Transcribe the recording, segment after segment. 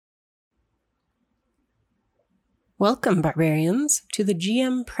Welcome, barbarians, to the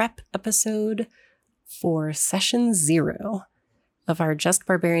GM Prep episode for Session 0 of our Just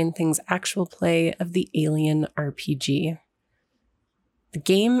Barbarian Things actual play of the Alien RPG. The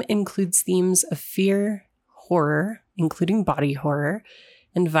game includes themes of fear, horror, including body horror,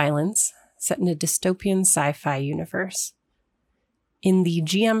 and violence, set in a dystopian sci-fi universe. In the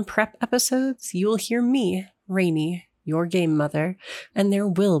GM Prep episodes, you will hear me, Rainy, your game mother, and there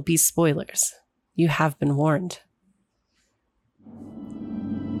will be spoilers. You have been warned.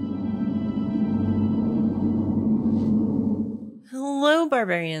 Hello,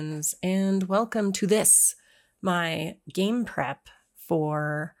 barbarians, and welcome to this, my game prep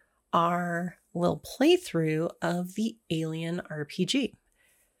for our little playthrough of the Alien RPG.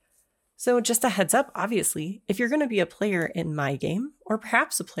 So just a heads up, obviously, if you're going to be a player in my game, or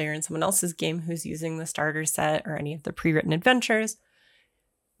perhaps a player in someone else's game who's using the starter set or any of the pre-written adventures,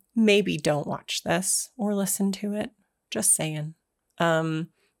 maybe don't watch this or listen to it. Just saying.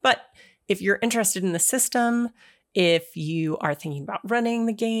 But if you're interested in the system, if you are thinking about running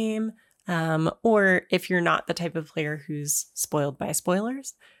the game, or if you're not the type of player who's spoiled by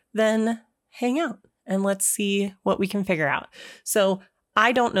spoilers, then hang out and let's see what we can figure out. So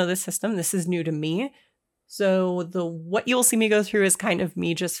I don't know the system. This is new to me. So what you'll see me go through is kind of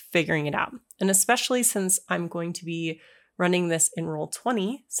me just figuring it out. And especially since I'm going to be running this in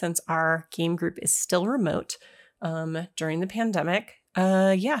Roll20, since our game group is still remote during the pandemic,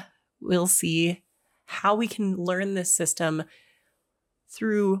 we'll see how we can learn this system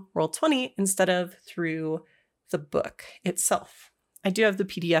through Roll20 instead of through the book itself. I do have the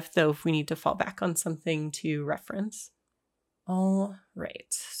PDF, though, if we need to fall back on something to reference. All right,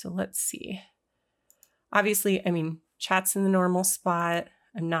 so let's see. Obviously, chat's in the normal spot.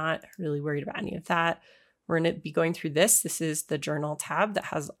 I'm not really worried about any of that. We're going to be going through this. This is the journal tab that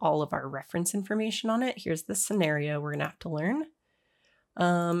has all of our reference information on it. Here's the scenario we're going to have to learn.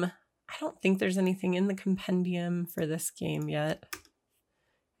 I don't think there's anything in the compendium for this game yet.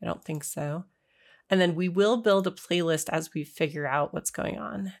 I don't think so. And then we will build a playlist as we figure out what's going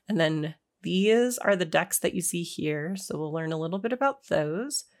on. And then these are the decks that you see here. So we'll learn a little bit about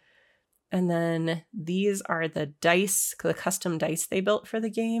those. And then these are the dice, the custom dice they built for the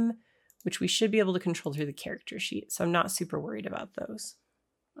game, which we should be able to control through the character sheet. So I'm not super worried about those.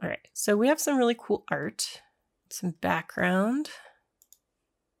 All right, so we have some really cool art, some background.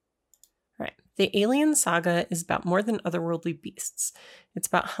 Right. The Alien saga is about more than otherworldly beasts. It's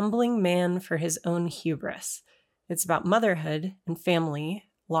about humbling man for his own hubris. It's about motherhood and family,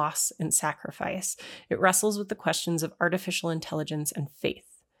 loss and sacrifice. It wrestles with the questions of artificial intelligence and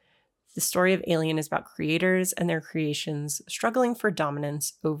faith. The story of Alien is about creators and their creations struggling for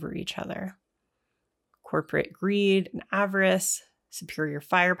dominance over each other. Corporate greed and avarice, superior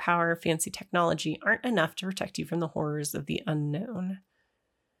firepower, fancy technology aren't enough to protect you from the horrors of the unknown.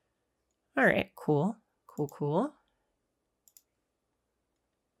 All right, cool. All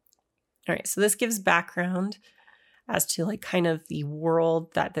right, so this gives background as to kind of the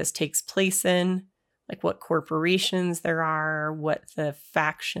world that this takes place in, what corporations there are, what the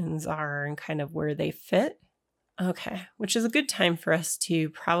factions are, and kind of where they fit. Okay, which is a good time for us to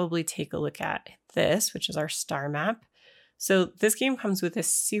probably take a look at this, which is our star map. So this game comes with a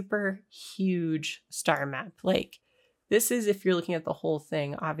super huge star map. This is if you're looking at the whole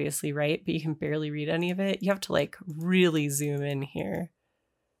thing, obviously, right? But you can barely read any of it. You have to really zoom in here.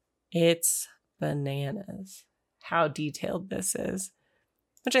 It's bananas how detailed this is,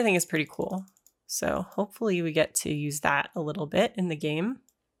 which I think is pretty cool. So hopefully we get to use that a little bit in the game.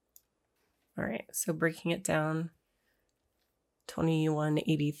 All right, so breaking it down.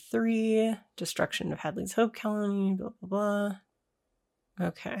 2183, destruction of Hadley's Hope Colony, blah, blah, blah.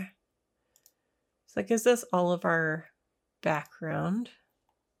 Okay. So that gives us all of our background.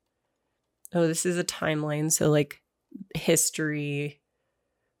 Oh, this is a timeline. So history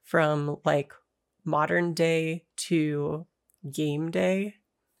from modern day to game day.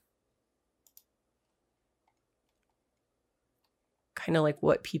 Kind of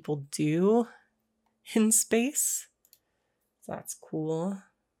what people do in space. So that's cool.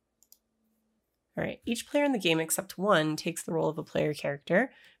 All right. Each player in the game except one takes the role of a player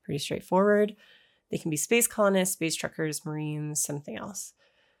character. Pretty straightforward. They can be space colonists, space truckers, marines, something else.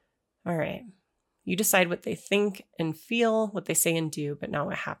 All right. You decide what they think and feel, what they say and do, but not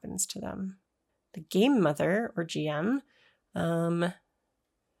what happens to them. The game mother, or GM,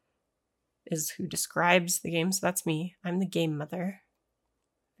 is who describes the game. So that's me. I'm the game mother.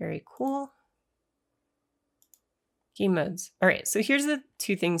 Very cool. Game modes. All right. So here's the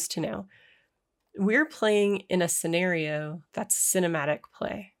two things to know. We're playing in a scenario that's cinematic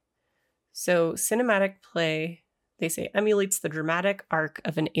play. So cinematic play, they say, emulates the dramatic arc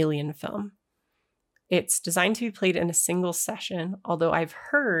of an alien film. It's designed to be played in a single session, although I've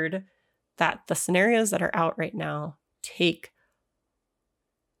heard that the scenarios that are out right now take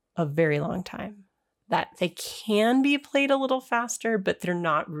a very long time. That they can be played a little faster, but they're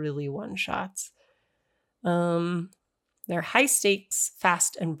not really one-shots. They're high stakes,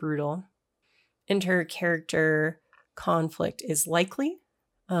 fast, and brutal. Inter-character conflict is likely,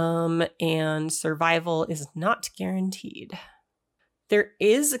 and survival is not guaranteed. There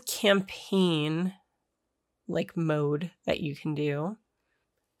is a campaign mode that you can do.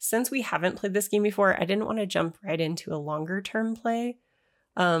 Since we haven't played this game before, I didn't want to jump right into a longer term play.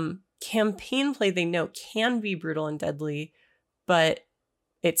 Campaign play, they know, can be brutal and deadly, but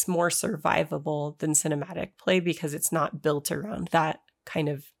it's more survivable than cinematic play because it's not built around that kind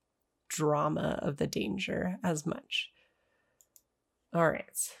of drama of the danger as much. All right.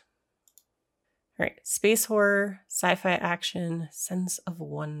 Space horror, sci-fi action, sense of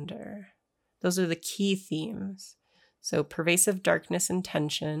wonder. Those are the key themes. So pervasive darkness and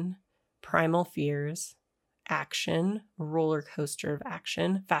tension, primal fears, action, roller coaster of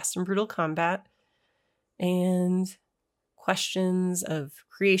action, fast and brutal combat, and questions of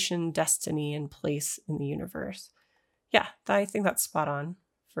creation, destiny, and place in the universe. Yeah, I think that's spot on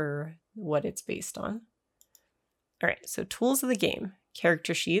for what it's based on. All right, so tools of the game.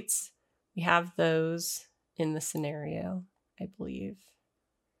 Character sheets. We have those in the scenario, I believe.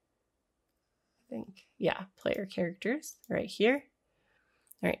 Yeah, player characters right here.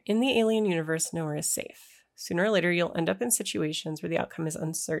 All right, in the alien universe, nowhere is safe. Sooner or later, you'll end up in situations where the outcome is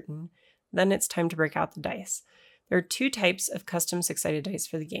uncertain. Then it's time to break out the dice. There are 2 types of custom 6-sided dice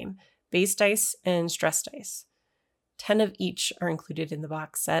for the game, base dice and stress dice. 10 of each are included in the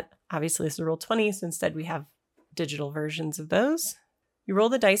box set. Obviously, this is Roll20, so instead we have digital versions of those. You roll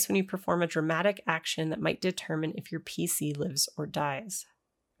the dice when you perform a dramatic action that might determine if your PC lives or dies.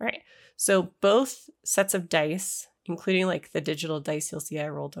 All right, so both sets of dice, including the digital dice you'll see I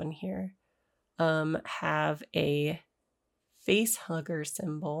rolled one here, have a face hugger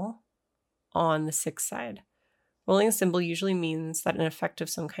symbol on the 6 side. Rolling a symbol usually means that an effect of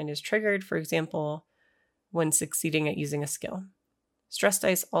some kind is triggered, for example, when succeeding at using a skill. Stress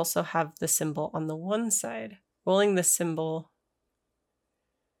dice also have the symbol on the 1 side. Rolling the symbol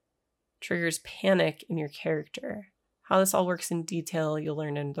triggers panic in your character. How this all works in detail, you'll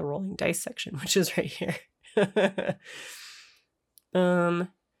learn in the rolling dice section, which is right here.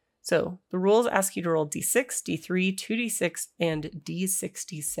 So the rules ask you to roll d6, d3, 2d6, and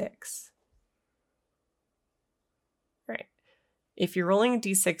d66. Right. If you're rolling a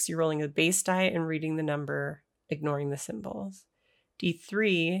d6, you're rolling the base die and reading the number, ignoring the symbols.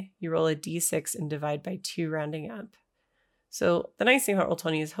 d3, you roll a d6 and divide by 2, rounding up. So the nice thing about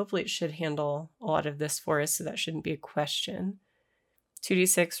Roll20 is hopefully it should handle a lot of this for us, so that shouldn't be a question.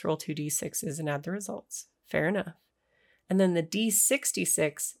 2d6, roll 2d6s and add the results. Fair enough. And then the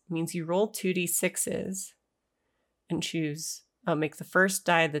d66 means you roll 2d6s and choose, make the first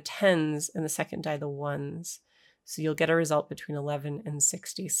die the 10s and the second die the 1s. So you'll get a result between 11 and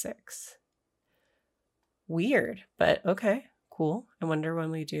 66. Weird, but okay, cool. I wonder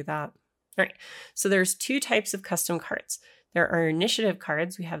when we do that. All right, so there's 2 types of custom cards. There are initiative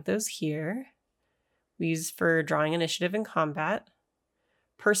cards. We have those here. We use for drawing initiative in combat.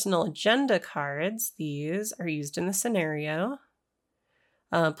 Personal agenda cards. These are used in the scenario.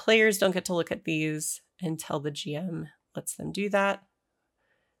 Players don't get to look at these until the GM lets them do that.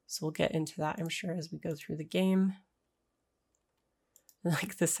 So we'll get into that, I'm sure, as we go through the game.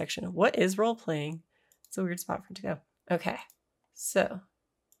 Like this section of what is role-playing? It's a weird spot for it to go. Okay, so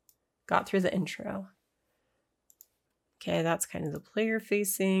got through the intro. Okay, that's kind of the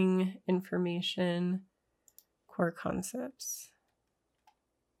player-facing information, core concepts.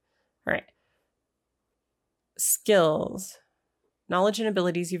 All right. Skills. Knowledge and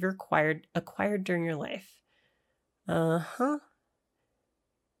abilities you've acquired during your life.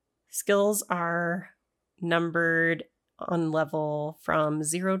 Skills are numbered on level from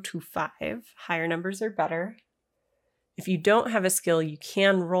 0 to 5. Higher numbers are better. If you don't have a skill, you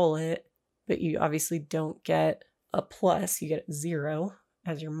can roll it, but you obviously don't get a plus. You get 0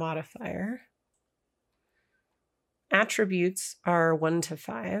 as your modifier. Attributes are 1 to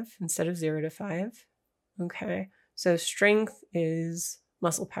 5 instead of 0 to 5. Okay, so strength is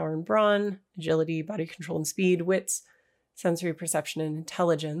muscle power and brawn, agility, body control and speed, wits, sensory perception and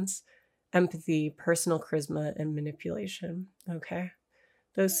intelligence, empathy, personal charisma, and manipulation. Okay,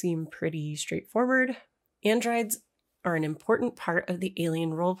 those seem pretty straightforward. Androids are an important part of the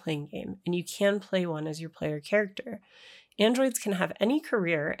Alien role-playing game, and you can play one as your player character. Androids can have any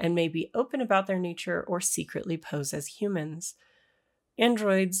career and may be open about their nature or secretly pose as humans.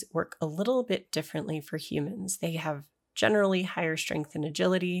 Androids work a little bit differently for humans. They have generally higher strength and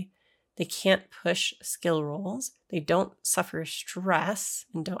agility. They can't push skill rolls. They don't suffer stress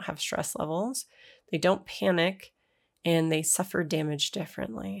and don't have stress levels. They don't panic, and they suffer damage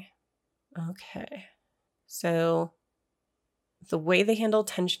differently. Okay. So the way they handle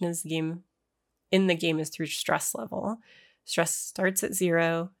tension in the game is through stress level. Stress starts at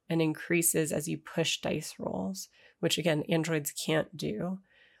 0 and increases as you push dice rolls, which again, androids can't do,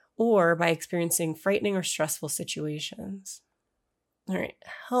 or by experiencing frightening or stressful situations. All right,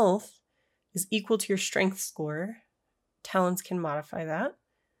 health is equal to your strength score. Talents can modify that.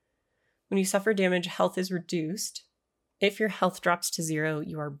 When you suffer damage, health is reduced. If your health drops to 0,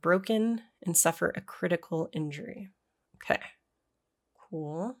 you are broken and suffer a critical injury. Okay,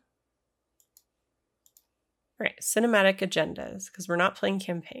 cool. All right, cinematic agendas, because we're not playing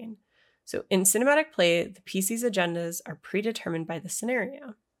campaign. So in cinematic play, the PC's agendas are predetermined by the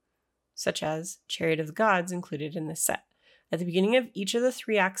scenario, such as Chariot of the Gods included in this set. At the beginning of each of the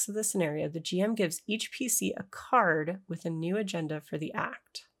 3 acts of the scenario, the GM gives each PC a card with a new agenda for the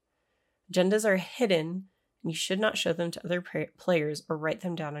act. Agendas are hidden, and you should not show them to other players or write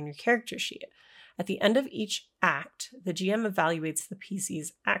them down on your character sheet. At the end of each act, the GM evaluates the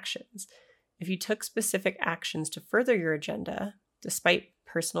PC's actions. If you took specific actions to further your agenda, despite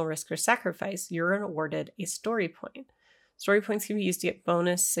personal risk or sacrifice, you're awarded a story point. Story points can be used to get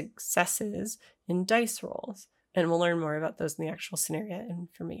bonus successes in dice rolls, and we'll learn more about those in the actual scenario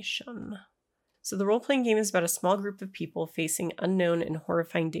information. So the role-playing game is about a small group of people facing unknown and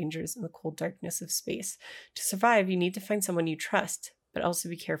horrifying dangers in the cold darkness of space. To survive, you need to find someone you trust, but also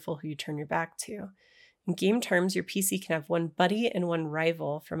be careful who you turn your back to. In game terms, your PC can have one buddy and one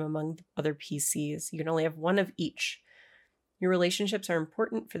rival from among other PCs. You can only have one of each. Your relationships are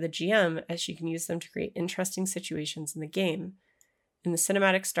important for the GM, as she can use them to create interesting situations in the game. In the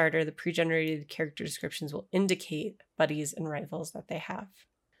cinematic starter, the pre-generated character descriptions will indicate buddies and rivals that they have.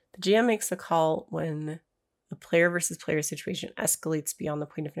 The GM makes the call when the player versus player situation escalates beyond the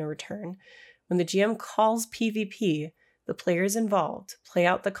point of no return. When the GM calls PvP, the players involved play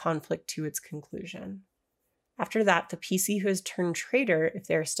out the conflict to its conclusion. After that, the PC who has turned traitor, if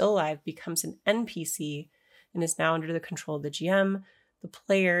they are still alive, becomes an NPC and is now under the control of the GM. The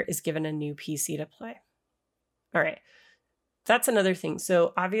player is given a new PC to play. All right, that's another thing.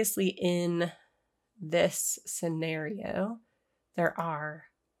 So obviously in this scenario, there are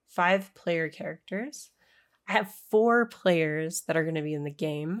 5 player characters. I have 4 players that are going to be in the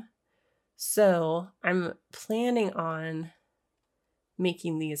game. So I'm planning on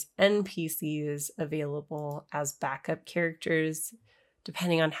making these NPCs available as backup characters,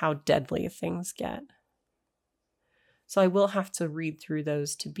 depending on how deadly things get. So I will have to read through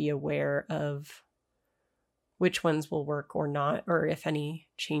those to be aware of which ones will work or not, or if any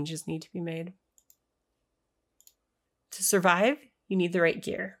changes need to be made. To survive, you need the right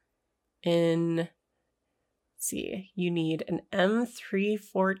gear. You need an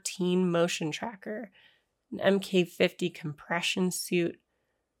M314 motion tracker, an MK50 compression suit,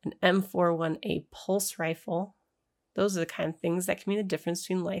 an M41A pulse rifle. Those are the kind of things that can be the difference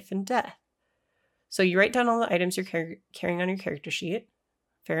between life and death. So you write down all the items you're carrying on your character sheet.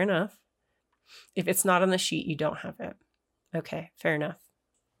 Fair enough. If it's not on the sheet, you don't have it. Okay, fair enough.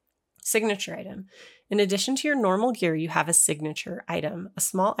 Signature item. In addition to your normal gear, you have a signature item, a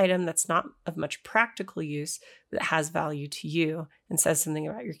small item that's not of much practical use, but has value to you and says something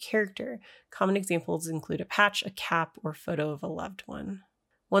about your character. Common examples include a patch, a cap, or photo of a loved one.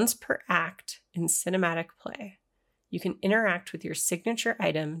 Once per act in cinematic play, you can interact with your signature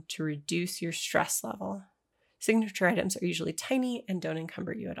item to reduce your stress level. Signature items are usually tiny and don't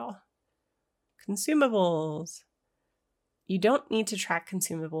encumber you at all. Consumables. You don't need to track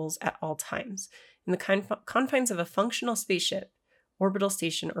consumables at all times. In the confines of a functional spaceship, orbital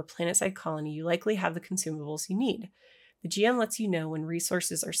station, or planetside colony, you likely have the consumables you need. The GM lets you know when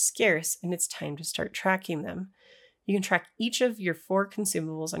resources are scarce and it's time to start tracking them. You can track each of your 4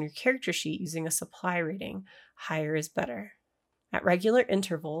 consumables on your character sheet using a supply rating. Higher is better. At regular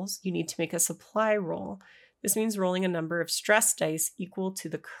intervals, you need to make a supply roll. This means rolling a number of stress dice equal to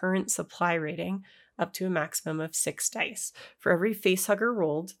the current supply rating, up to a maximum of 6 dice. For every facehugger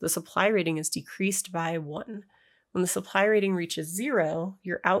rolled, the supply rating is decreased by 1. When the supply rating reaches 0,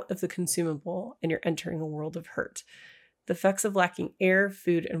 you're out of the consumable and you're entering a world of hurt. The effects of lacking air,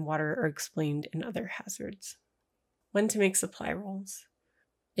 food, and water are explained in other hazards. When to make supply rolls.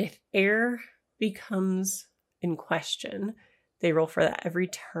 If air becomes in question, they roll for that every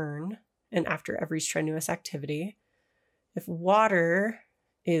turn and after every strenuous activity. If water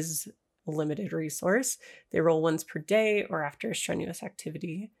is a limited resource, they roll once per day or after a strenuous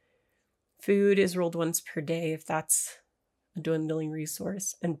activity. Food is rolled once per day if that's a dwindling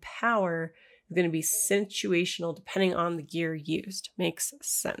resource. And power is going to be situational depending on the gear used. Makes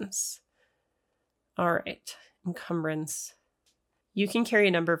sense. All right, encumbrance. You can carry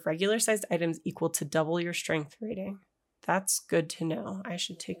a number of regular-sized items equal to double your strength rating. That's good to know. I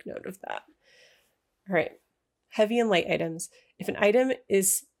should take note of that. All right, heavy and light items. If an item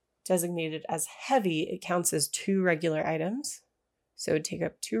is designated as heavy, it counts as 2 regular items. So it would take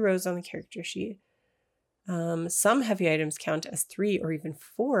up 2 rows on the character sheet. Some heavy items count as 3 or even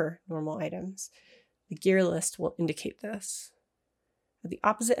 4 normal items. The gear list will indicate this. At the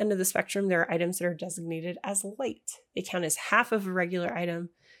opposite end of the spectrum, there are items that are designated as light. They count as half of a regular item,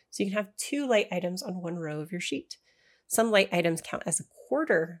 so you can have 2 light items on 1 row of your sheet. Some light items count as a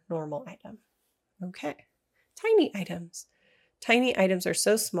quarter normal item. Okay. Tiny items. Tiny items are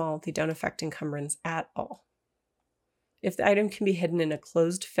so small they don't affect encumbrance at all. If the item can be hidden in a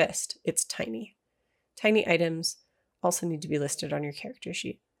closed fist, it's tiny. Tiny items also need to be listed on your character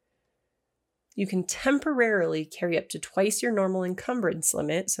sheet. You can temporarily carry up to twice your normal encumbrance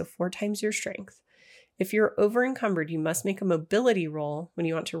limit, so 4 times your strength. If you're over-encumbered, you must make a mobility roll when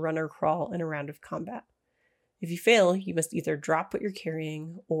you want to run or crawl in a round of combat. If you fail, you must either drop what you're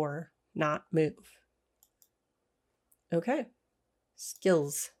carrying or not move. Okay.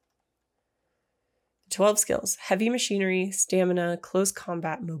 Skills. 12 skills: heavy machinery, stamina, close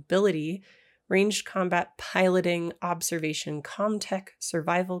combat, mobility, ranged combat, piloting, observation, commtech,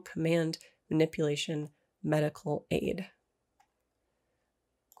 survival, command, manipulation, medical aid.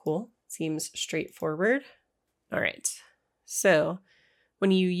 Cool. Seems straightforward. All right. So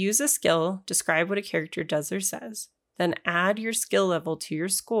when you use a skill, describe what a character does or says, then add your skill level to your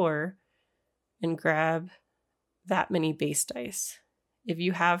score and grab that many base dice. If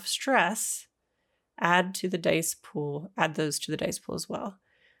you have stress, add those to the dice pool as well.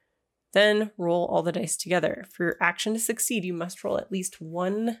 Then roll all the dice together. For your action to succeed, you must roll at least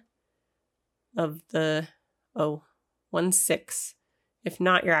one of the 1/6. If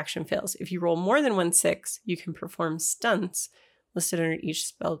not, your action fails. If you roll more than 1/6, you can perform stunts listed under each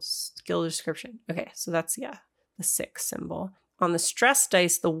skill description. Okay, so that's, the 6 symbol. On the stress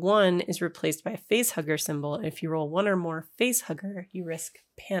dice, the 1 is replaced by a face hugger symbol. And if you roll 1 or more face hugger, you risk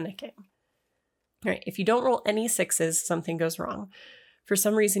panicking. All right, if you don't roll any 6s, something goes wrong. For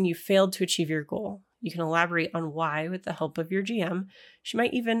some reason, you failed to achieve your goal. You can elaborate on why with the help of your GM. She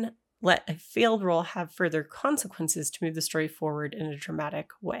might even let a failed roll have further consequences to move the story forward in a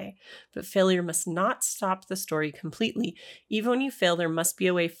dramatic way. But failure must not stop the story completely. Even when you fail, there must be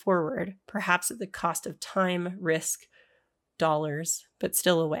a way forward, perhaps at the cost of time, risk, dollars, but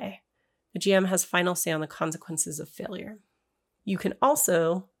still a way. The GM has final say on the consequences of failure. You can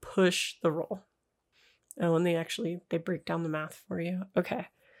also push the roll. Oh, and they break down the math for you. Okay.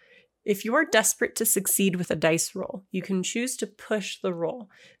 If you are desperate to succeed with a dice roll, you can choose to push the roll.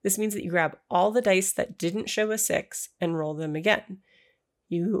 This means that you grab all the dice that didn't show a 6 and roll them again.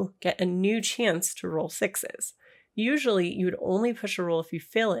 You get a new chance to roll 6s. Usually, you would only push a roll if you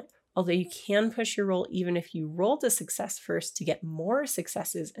fail it, although you can push your roll even if you rolled a success first to get more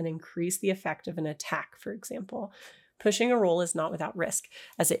successes and increase the effect of an attack, for example. Pushing a roll is not without risk,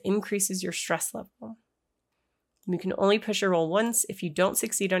 as it increases your stress level. You can only push a roll once. If you don't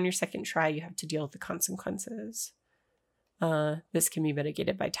succeed on your second try, you have to deal with the consequences. This can be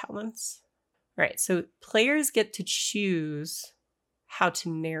mitigated by talents. All right, so players get to choose how to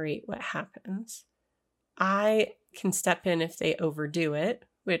narrate what happens. I can step in if they overdo it,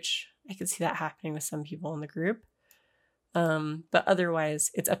 which I could see that happening with some people in the group. But otherwise,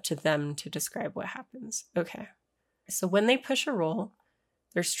 it's up to them to describe what happens. Okay, so when they push a roll,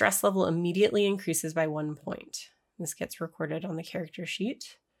 their stress level immediately increases by 1 point. This gets recorded on the character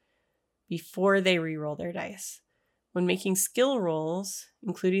sheet before they re-roll their dice. When making skill rolls,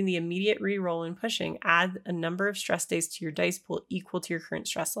 including the immediate re-roll and pushing, add a number of stress dice to your dice pool equal to your current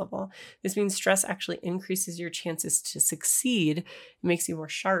stress level. This means stress actually increases your chances to succeed. It makes you more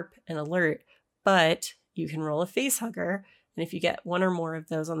sharp and alert, but you can roll a face hugger, and if you get 1 or more of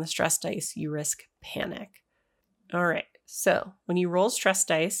those on the stress dice, you risk panic. All right. So when you roll stress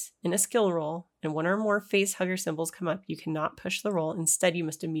dice in a skill roll and 1 or more face hugger symbols come up, you cannot push the roll. Instead, you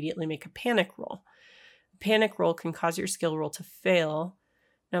must immediately make a panic roll. A panic roll can cause your skill roll to fail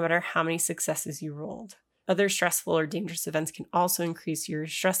no matter how many successes you rolled. Other stressful or dangerous events can also increase your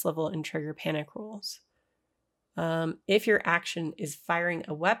stress level and trigger panic rolls. If your action is firing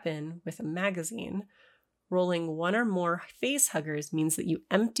a weapon with a magazine, rolling 1 or more face huggers means that you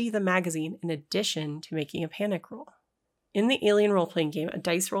empty the magazine in addition to making a panic roll. In the Alien role-playing game, a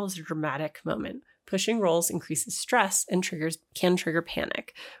dice roll is a dramatic moment. Pushing rolls increases stress and can trigger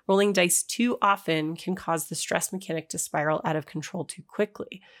panic. Rolling dice too often can cause the stress mechanic to spiral out of control too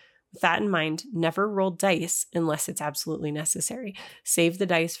quickly. With that in mind, never roll dice unless it's absolutely necessary. Save the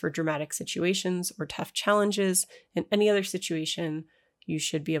dice for dramatic situations or tough challenges. In any other situation, you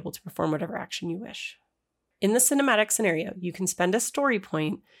should be able to perform whatever action you wish. In the cinematic scenario, you can spend a story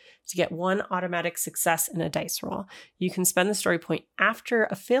point to get one automatic success in a dice roll. You can spend the story point after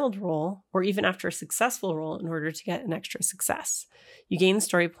a failed roll or even after a successful roll in order to get an extra success. You gain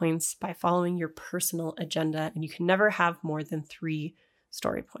story points by following your personal agenda, and you can never have more than 3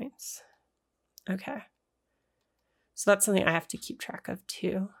 story points. Okay. So that's something I have to keep track of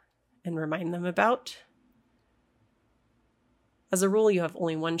too and remind them about. As a rule, you have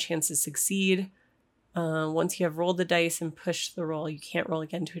only 1 chance to succeed. Once you have rolled the dice and pushed the roll, you can't roll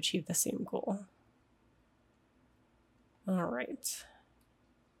again to achieve the same goal. All right.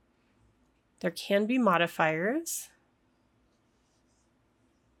 There can be modifiers,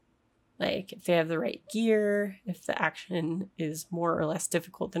 like if they have the right gear, if the action is more or less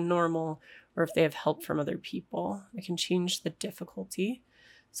difficult than normal, or if they have help from other people. I can change the difficulty.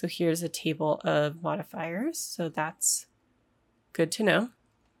 So here's a table of modifiers. So that's good to know.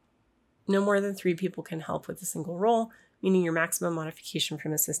 No more than 3 people can help with a single roll, meaning your maximum modification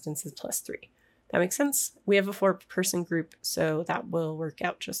from assistance is +3. That makes sense. We have a 4-person group, so that will work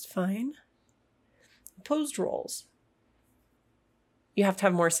out just fine. Opposed rolls. You have to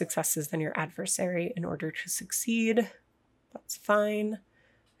have more successes than your adversary in order to succeed. That's fine.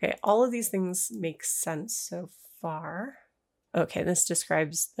 Okay, all of these things make sense so far. Okay, this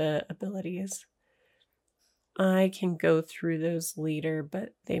describes the abilities. I can go through those later,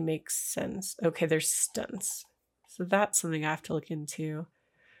 but they make sense. Okay, there's stunts. So that's something I have to look into.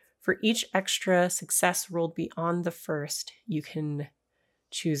 For each extra success rolled beyond the first, you can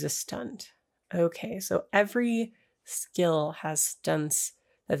choose a stunt. Okay, so every skill has stunts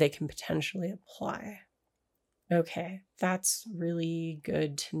that they can potentially apply. Okay, that's really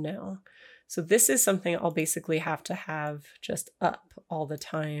good to know. So this is something I'll basically have to have just up all the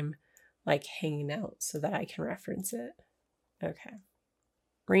time, like hanging out, so that I can reference it. Okay.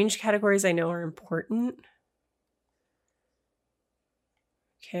 Range categories I know are important.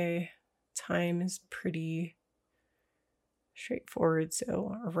 Okay, time is pretty straightforward.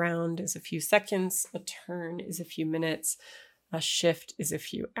 So a round is a few seconds, a turn is a few minutes, a shift is a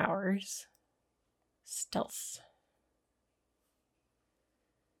few hours. Stealth.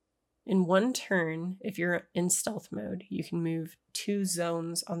 In 1 turn, if you're in stealth mode, you can move 2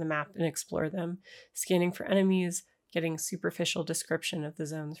 zones on the map and explore them, scanning for enemies, getting superficial description of the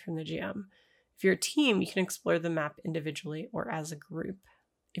zones from the GM. If you're a team, you can explore the map individually or as a group.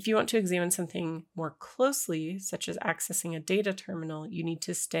 If you want to examine something more closely, such as accessing a data terminal, you need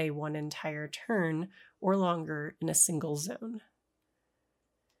to stay 1 entire turn or longer in a single zone.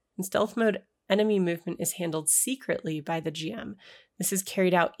 In stealth mode, enemy movement is handled secretly by the GM. This is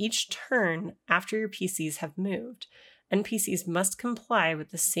carried out each turn after your PCs have moved. NPCs must comply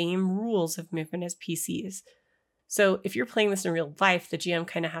with the same rules of movement as PCs. So if you're playing this in real life, the GM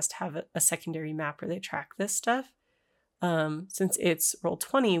kind of has to have a secondary map where they track this stuff. Since it's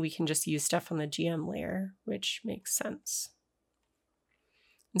Roll20, we can just use stuff on the GM layer, which makes sense.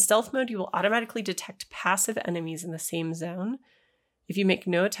 In stealth mode, you will automatically detect passive enemies in the same zone. If you make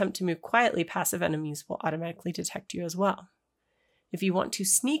no attempt to move quietly, passive enemies will automatically detect you as well. If you want to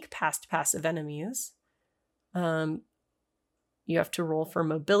sneak past passive enemies, you have to roll for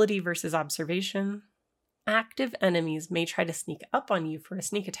mobility versus observation. Active enemies may try to sneak up on you for a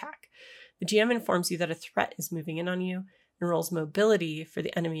sneak attack. The GM informs you that a threat is moving in on you and rolls mobility for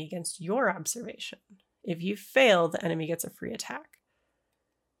the enemy against your observation. If you fail, the enemy gets a free attack.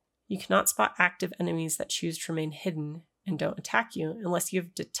 You cannot spot active enemies that choose to remain hidden and don't attack you unless you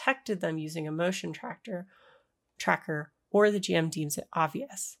have detected them using a motion tracker or the GM deems it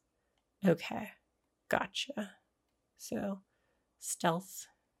obvious. Okay, gotcha. So, stealth,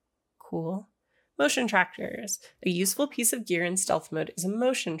 cool. Motion trackers. A useful piece of gear in stealth mode is a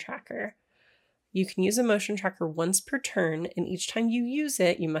motion tracker. You can use a motion tracker once per turn, and each time you use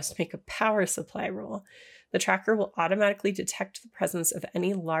it, you must make a power supply roll. The tracker will automatically detect the presence of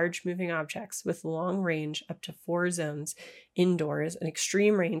any large moving objects with long range up to 4 zones indoors and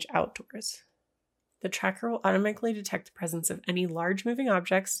extreme range outdoors. The tracker will automatically detect the presence of any large moving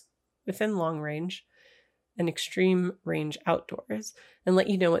objects within long range and extreme range outdoors and let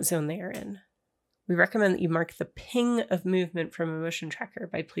you know what zone they are in. We recommend that you mark the ping of movement from a motion tracker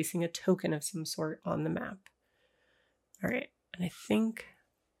by placing a token of some sort on the map. All right, and I think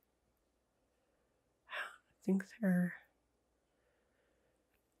there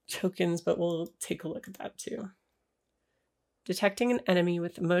tokens, but we'll take a look at that too. Detecting an enemy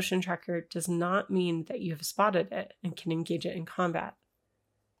with a motion tracker does not mean that you have spotted it and can engage it in combat.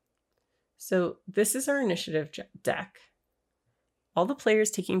 So this is our initiative deck. All the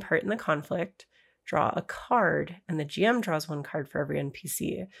players taking part in the conflict draw a card, and the GM draws one card for every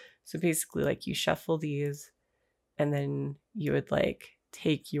NPC. So basically, like, you shuffle these, and then you would like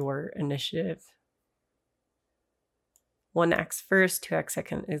take your initiative. 1x first, 2x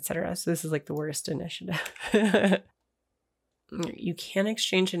second, etc. So this is like the worst initiative. You can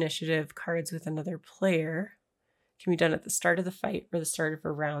exchange initiative cards with another player. It can be done at the start of the fight or the start of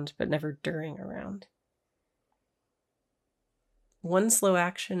a round, but never during a round. 1 slow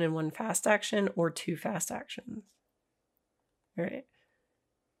action and 1 fast action, or 2 fast actions. All right.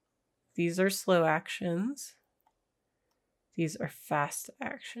 These are slow actions. These are fast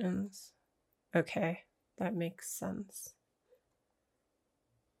actions. Okay, that makes sense.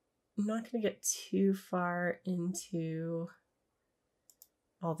 I'm not going to get too far into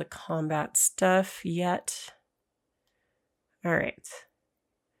all the combat stuff yet. All right.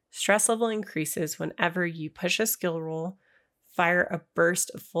 Stress level increases whenever you push a skill roll, fire a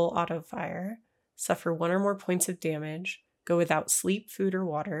burst of full auto fire, suffer 1 or more points of damage, go without sleep, food, or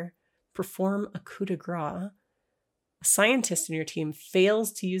water, perform a coup de grace, a scientist in your team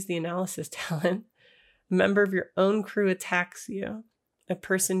fails to use the analysis talent, a member of your own crew attacks you, a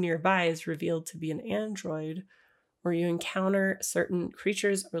person nearby is revealed to be an android, or you encounter certain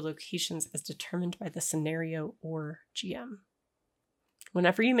creatures or locations as determined by the scenario or GM.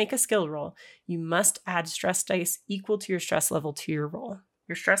 Whenever you make a skill roll, you must add stress dice equal to your stress level to your roll.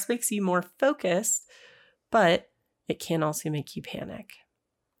 Your stress makes you more focused, but it can also make you panic.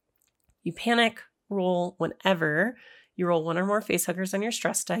 You panic roll whenever you roll 1 or more facehuggers on your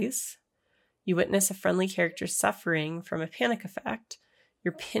stress dice, you witness a friendly character suffering from a panic effect,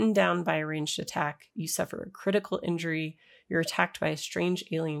 you're pinned down by a ranged attack, you suffer a critical injury, you're attacked by a strange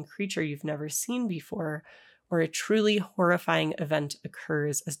alien creature you've never seen before, or a truly horrifying event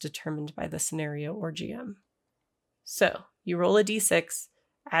occurs as determined by the scenario or GM. So, you roll a d6,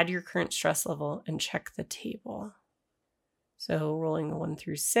 add your current stress level, and check the table. So, rolling the 1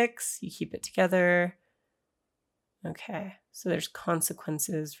 through 6, you keep it together. Okay, so there's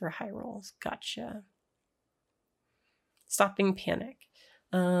consequences for high rolls. Gotcha. Stopping panic.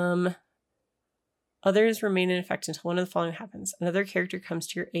 Others remain in effect until one of the following happens. Another character comes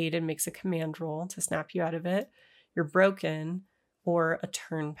to your aid and makes a command roll to snap you out of it. You're broken, or a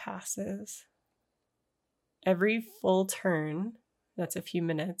turn passes. Every full turn, that's a few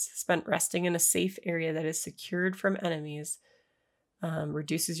minutes, spent resting in a safe area that is secured from enemies,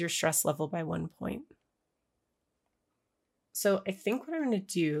 reduces your stress level by 1 point. So I think what I'm going to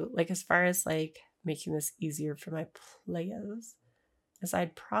do, like as far as like making this easier for my players, is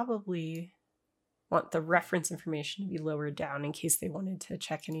I'd probably want the reference information to be lowered down in case they wanted to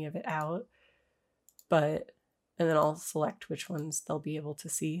check any of it out. And then I'll select which ones they'll be able to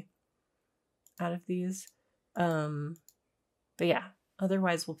see out of these. But yeah,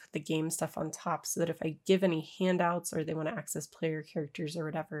 otherwise we'll put the game stuff on top so that if I give any handouts or they want to access player characters or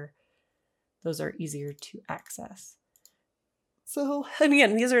whatever, those are easier to access. So, and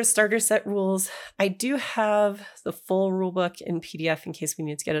again, these are starter set rules. I do have the full rulebook in PDF in case we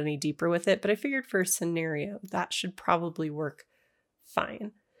need to get any deeper with it, but I figured for a scenario, that should probably work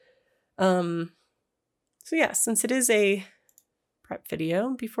fine. So yeah, since it is a prep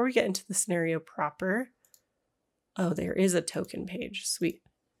video, before we get into the scenario proper, oh, there is a token page. Sweet.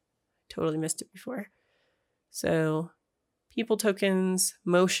 Totally missed it before. So, people tokens,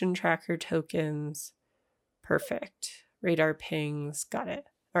 motion tracker tokens, perfect. Radar pings, got it.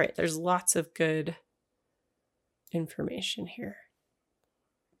 All right, there's lots of good information here.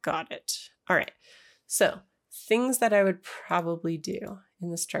 Got it. All right, so things that I would probably do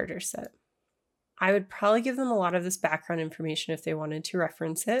in the starter set. I would probably give them a lot of this background information if they wanted to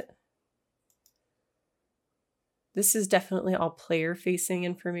reference it. This is definitely all player-facing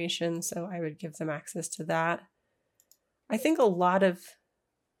information, so I would give them access to that. I think a lot of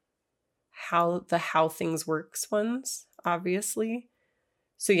how things works ones, obviously.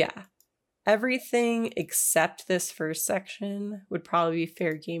 So yeah, everything except this first section would probably be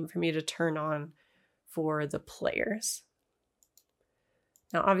fair game for me to turn on for the players.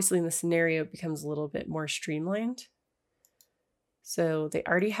 Now, obviously in the scenario, it becomes a little bit more streamlined. So they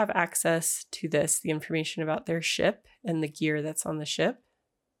already have access to this, the information about their ship and the gear that's on the ship.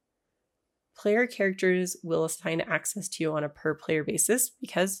 Player characters will assign access to you on a per player basis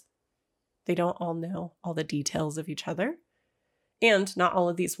because they don't all know all the details of each other. And not all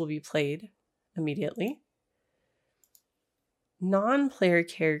of these will be played immediately. non-player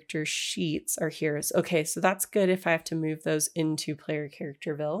character sheets are here. Okay, so that's good if I have to move those into player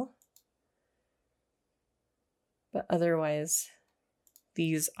characterville. But otherwise,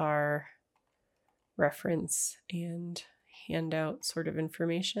 these are reference and handout sort of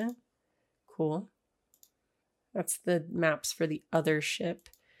information. Cool. That's the maps for the other ship.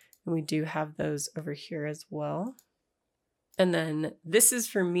 And we do have those over here as well. And then this is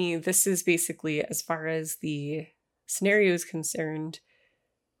for me, this is basically as far as the scenario is concerned,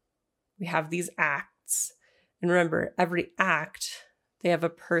 we have these acts. And remember, every act, they have a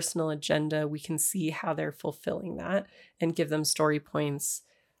personal agenda. We can see how they're fulfilling that and give them story points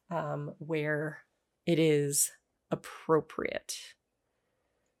where it is appropriate.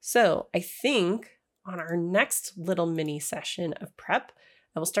 So I think on our next little mini session of prep,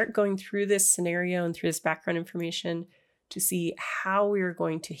 I will start going through this scenario and through this background information to see how we are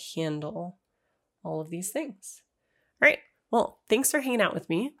going to handle all of these things. All right. Well, thanks for hanging out with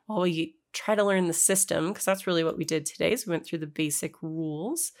me while we try to learn the system, because that's really what we did today. So we went through the basic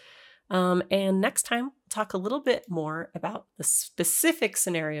rules. And next time, we'll talk a little bit more about the specific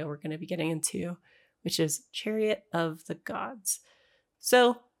scenario we're going to be getting into, which is Chariot of the Gods.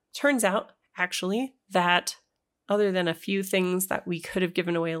 So turns out, actually, that other than a few things that we could have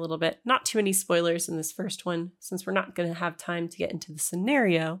given away a little bit, not too many spoilers in this first one, since we're not going to have time to get into the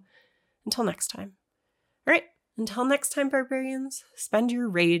scenario until next time. All right, until next time, barbarians, spend your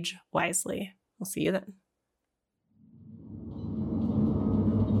rage wisely. We'll see you then.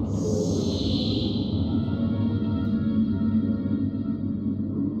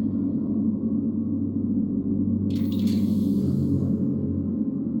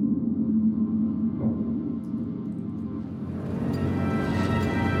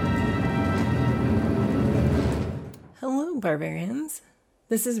 Barbarians.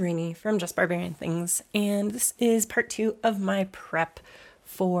 This is Rainy from Just Barbarian Things, and this is part 2 of my prep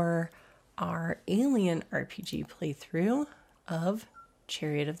for our Alien RPG playthrough of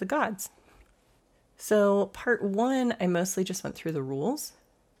Chariot of the Gods. So part 1, I mostly just went through the rules,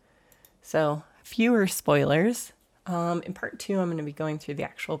 so fewer spoilers. In part 2, I'm going to be going through the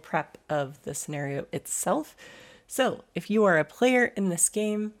actual prep of the scenario itself. So if you are a player in this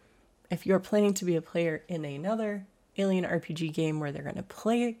game, if you're planning to be a player in another Alien RPG game where they're going to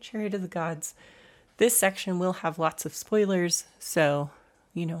play Chariot of the Gods, this section will have lots of spoilers, so,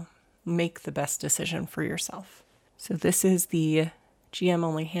 make the best decision for yourself. So this is the GM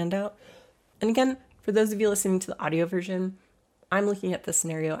only handout. And again, for those of you listening to the audio version, I'm looking at the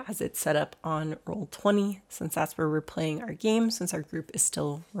scenario as it's set up on Roll20, since that's where we're playing our game, since our group is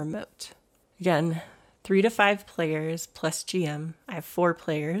still remote. Again, 3 to 5 players plus GM. I have 4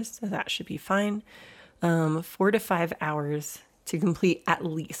 players, so that should be fine. 4 to 5 hours to complete at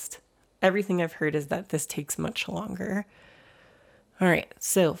least. Everything I've heard is that this takes much longer. All right,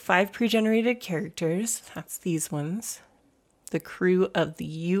 so 5 pre-generated characters. That's these ones. The crew of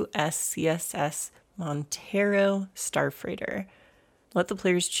the USCSS Montero Starfreighter. Let the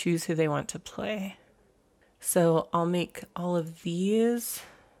players choose who they want to play. So I'll make all of these.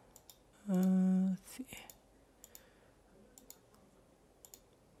 Let's see.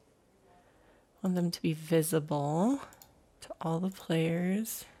 Want them to be visible to all the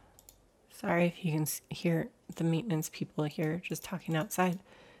players. Sorry if you can hear the maintenance people here just talking outside.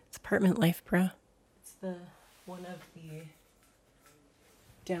 It's apartment life, bro. It's one of the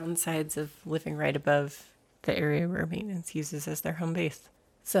downsides of living right above the area where maintenance uses as their home base.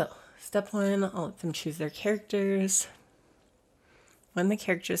 So, step 1, I'll let them choose their characters. When the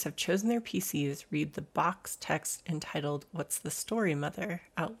characters have chosen their PCs, read the box text entitled, "What's the Story, Mother?"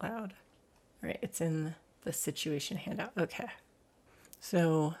 out loud. All right, it's in the situation handout. Okay.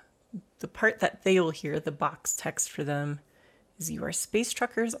 So the part that they will hear, the box text for them, is you are space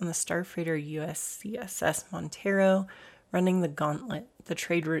truckers on the Starfreighter USCSS Montero, running the Gauntlet, the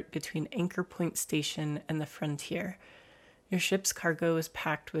trade route between Anchor Point Station and the frontier. Your ship's cargo is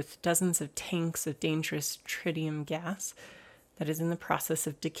packed with dozens of tanks of dangerous tritium gas that is in the process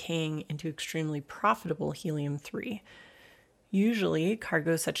of decaying into extremely profitable helium-3. Usually,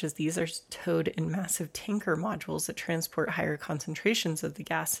 cargo such as these are towed in massive tanker modules that transport higher concentrations of the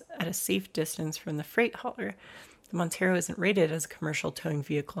gas at a safe distance from the freight hauler. The Montero isn't rated as a commercial towing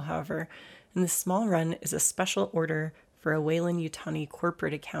vehicle, however, and this small run is a special order for a Weyland-Yutani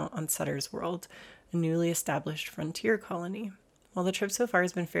corporate account on Sutter's World, a newly established frontier colony. While the trip so far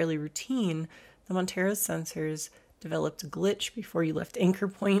has been fairly routine, the Montero's sensors developed a glitch before you left Anchor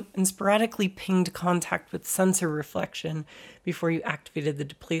Point and sporadically pinged contact with sensor reflection before you activated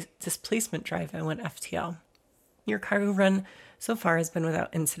the displacement drive and went FTL. Your cargo run so far has been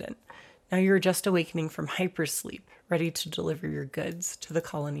without incident. Now you're just awakening from hypersleep, ready to deliver your goods to the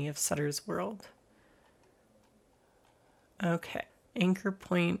colony of Sutter's World. Okay. Anchor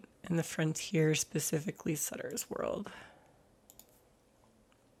point in the frontier, specifically Sutter's World.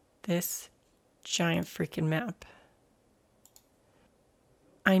 This giant freaking map.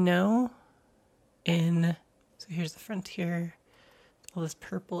 I know so here's the frontier, all this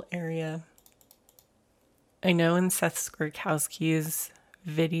purple area. I know in Seth Skorkowski's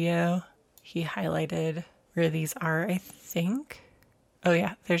video, he highlighted where these are, I think. Oh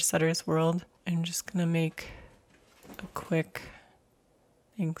yeah, there's Sutter's World. I'm just gonna make a quick,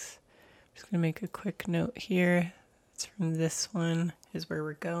 thanks. I'm just gonna make a quick note here. It's from this one, is where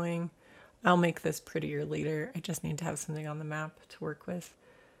we're going. I'll make this prettier later. I just need to have something on the map to work with.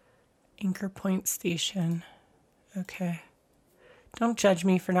 Anchor Point Station. Okay. Don't judge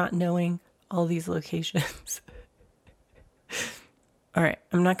me for not knowing all these locations. All right,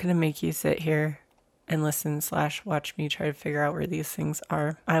 I'm not going to make you sit here and listen / watch me try to figure out where these things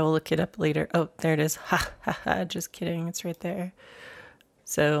are. I will look it up later. Oh, there it is. Ha, ha, ha. Just kidding. It's right there.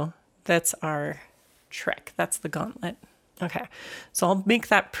 So that's our trek. That's the gauntlet. Okay, so I'll make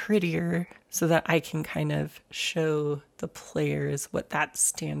that prettier so that I can kind of show the players what that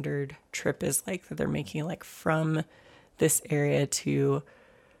standard trip is like that they're making, like from this area to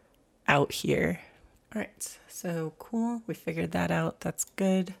out here. All right, so cool. We figured that out. That's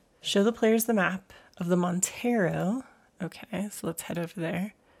good. Show the players the map of the Montero. Okay, so let's head over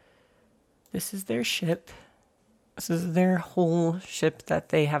there. This is their ship. This is their whole ship that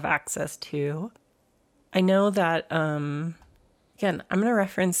they have access to. I know that, again, I'm going to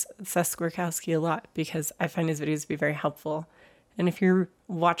reference Seth Skorkowski a lot because I find his videos to be very helpful. And if you're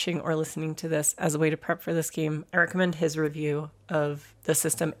watching or listening to this as a way to prep for this game, I recommend his review of the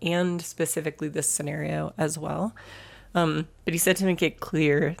system and specifically this scenario as well. But he said to make it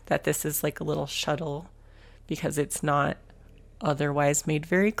clear that this is like a little shuttle because it's not otherwise made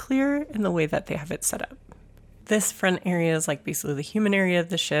very clear in the way that they have it set up. This front area is like basically the human area of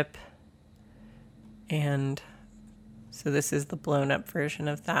the ship. And so this is the blown up version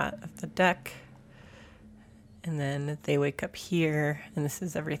of that, of the deck. And then they wake up here, and this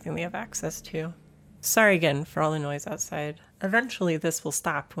is everything they have access to. Sorry again for all the noise outside. Eventually this will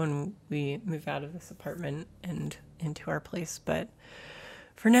stop when we move out of this apartment and into our place, but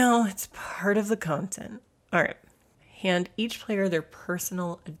for now it's part of the content. All right, hand each player their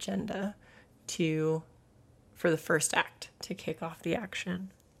personal agenda for the first act to kick off the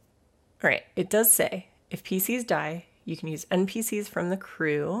action. All right, it does say, if PCs die, you can use NPCs from the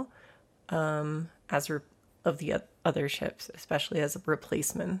crew of the other ships, especially as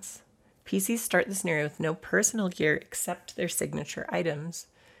replacements. PCs start the scenario with no personal gear except their signature items.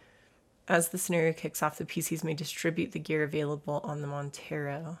 As the scenario kicks off, the PCs may distribute the gear available on the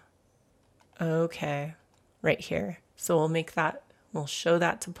Montero. Okay, right here. So we'll show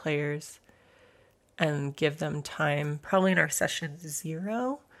that to players and give them time, probably in our session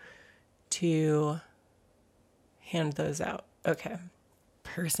 0, to hand those out. Okay.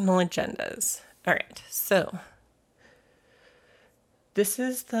 Personal agendas. All right. So this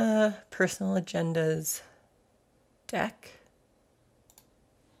is the personal agendas deck.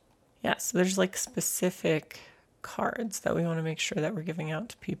 Yeah. So there's like specific cards that we want to make sure that we're giving out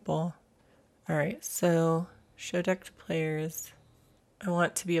to people. All right. So show deck to players. I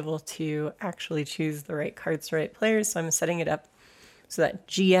want to be able to actually choose the right cards to right players. So I'm setting it up so that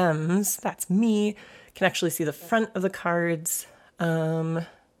GMs, that's me, can actually see the front of the cards.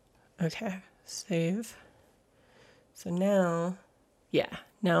 Okay, save. So now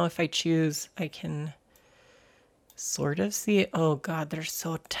if I choose, I can sort of see it. Oh God, they're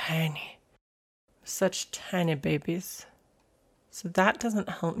so tiny. Such tiny babies. So that doesn't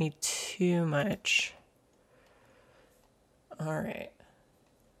help me too much. All right.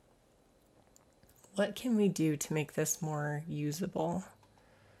 What can we do to make this more usable?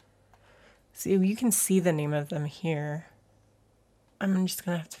 See, you can see the name of them here. I'm just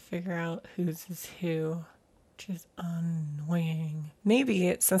going to have to figure out whose is who, which is annoying.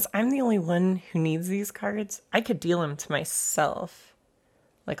 Maybe, since I'm the only one who needs these cards, I could deal them to myself,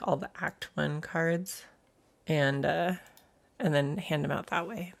 like all the Act 1 cards, and then hand them out that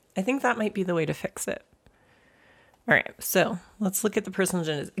way. I think that might be the way to fix it. All right, so let's look at the personal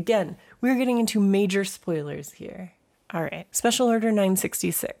agendas. Again, we're getting into major spoilers here. All right, Special Order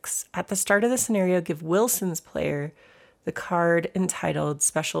 966. At the start of the scenario, give Wilson's player the card entitled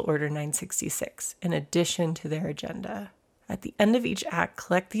Special Order 966, in addition to their agenda. At the end of each act,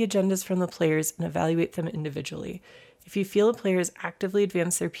 collect the agendas from the players and evaluate them individually. If you feel a player has actively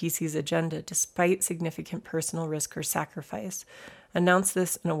advanced their PC's agenda despite significant personal risk or sacrifice, Announce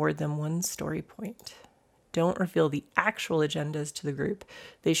this and award them 1 story point. Don't reveal the actual agendas to the group.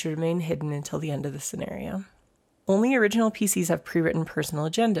 They should remain hidden until the end of the scenario. Only original PCs have pre-written personal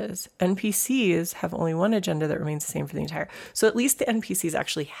agendas. NPCs have only one agenda that remains the same for the entire. So at least the NPCs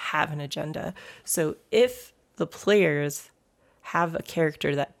actually have an agenda. So if the players have a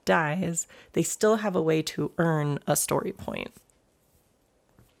character that dies, they still have a way to earn a story point,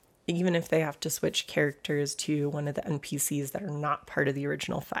 even if they have to switch characters to one of the NPCs that are not part of the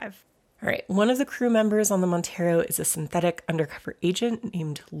original 5. All right, one of the crew members on the Montero is a synthetic undercover agent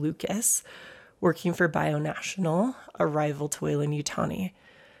named Lucas, working for Bionational, a rival to Weyland-Yutani.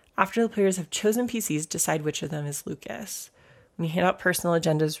 After the players have chosen PCs, decide which of them is Lucas. When you hand out personal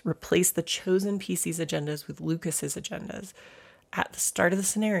agendas, replace the chosen PC's agendas with Lucas's agendas. At the start of the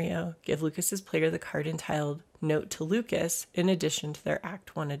scenario, give Lucas's player the card entitled Note to Lucas in addition to their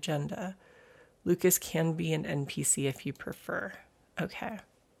Act 1 agenda. Lucas can be an NPC if you prefer. Okay.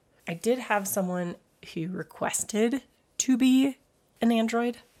 I did have someone who requested to be an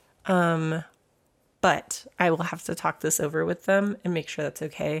android, but I will have to talk this over with them and make sure that's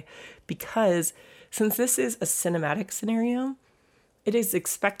okay, because since this is a cinematic scenario, it is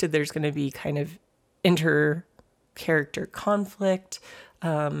expected there's going to be kind of inter-character conflict,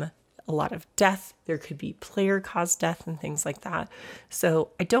 a lot of death. There could be player-caused death and things like that. So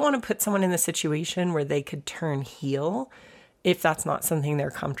I don't want to put someone in the situation where they could turn heel if that's not something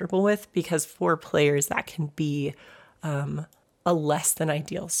they're comfortable with, because for players that can be a less than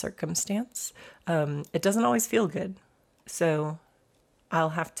ideal circumstance. It doesn't always feel good. So I'll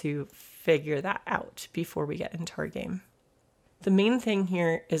have to figure that out before we get into our game. The main thing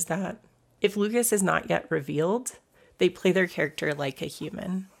here is that if Lucas is not yet revealed, they play their character like a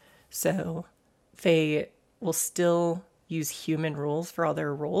human. So they will still use human rules for all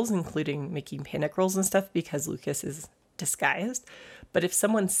their roles, including making panic rolls and stuff, because Lucas is disguised. But if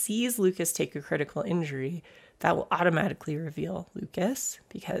someone sees Lucas take a critical injury, that will automatically reveal Lucas,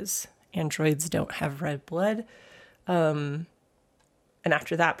 because androids don't have red blood. And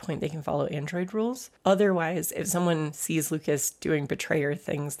after that point, they can follow android rules. Otherwise, if someone sees Lucas doing betrayer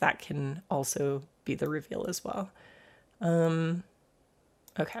things, that can also be the reveal as well.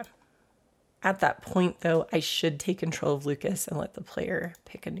 Okay. At that point, though, I should take control of Lucas and let the player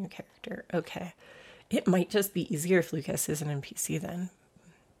pick a new character. Okay. It might just be easier if Lucas is an NPC then,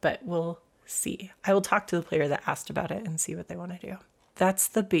 but we'll see. I will talk to the player that asked about it and see what they want to do. That's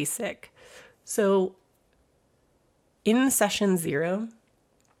the basic. So in session 0,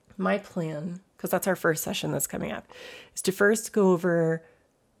 my plan, because that's our first session that's coming up, is to first go over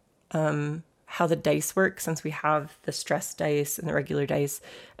how the dice work, since we have the stress dice and the regular dice.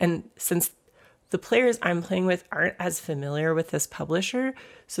 And since the players I'm playing with aren't as familiar with this publisher,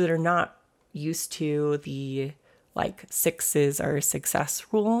 so they're not used to the like 6s are success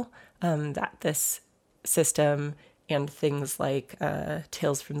rule that this system and things like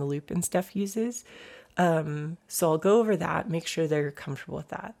Tales from the Loop and stuff uses. So I'll go over that, make sure they're comfortable with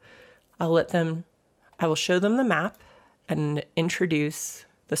that. I will show them the map and introduce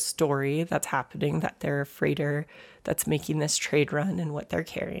the story that's happening, that they're a freighter that's making this trade run and what they're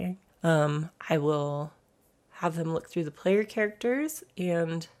carrying. I will have them look through the player characters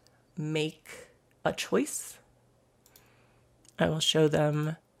and make a choice. I will show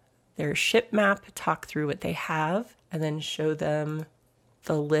them their ship map, talk through what they have, and then show them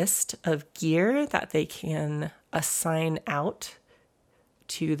the list of gear that they can assign out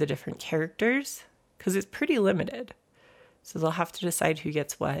to the different characters, because it's pretty limited. So they'll have to decide who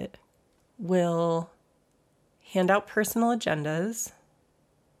gets what. We'll hand out personal agendas,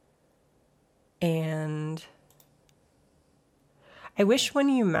 and I wish when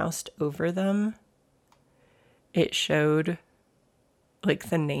you moused over them, it showed like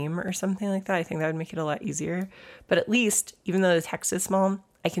the name or something like that. I think that would make it a lot easier. But at least, even though the text is small,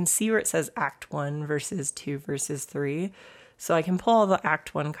 I can see where it says Act 1 versus 2 versus 3. So I can pull all the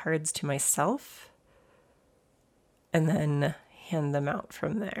Act 1 cards to myself and then hand them out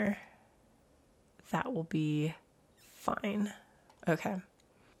from there. That will be fine. Okay. All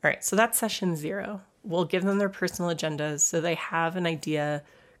right, so that's session 0. We'll give them their personal agendas so they have an idea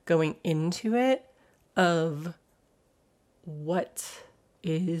going into it of what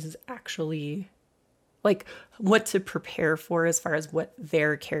is actually, like, what to prepare for as far as what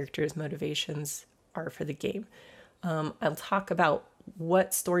their character's motivations are for the game. I'll talk about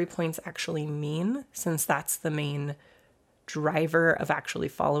what story points actually mean, since that's the main driver of actually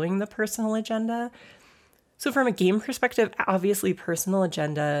following the personal agenda. So from a game perspective, obviously personal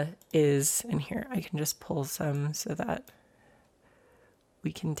agenda is in here. I can just pull some so that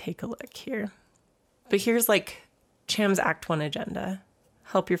we can take a look here. But here's like Cham's Act 1 agenda.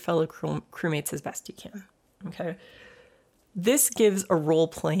 Help your fellow crewmates as best you can. Okay. This gives a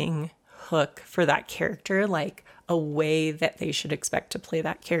role-playing hook for that character, like a way that they should expect to play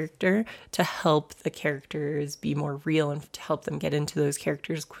that character to help the characters be more real and to help them get into those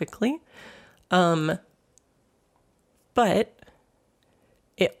characters quickly. But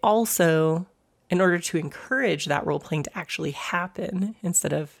it also, in order to encourage that role-playing to actually happen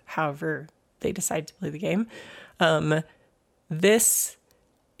instead of however they decide to play the game, this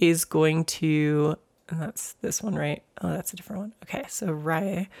is going to, and that's this one, right? Oh, that's a different one. Okay, so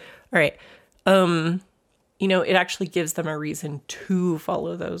right. All right. It actually gives them a reason to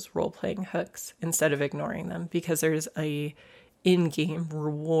follow those role-playing hooks instead of ignoring them because there's a in-game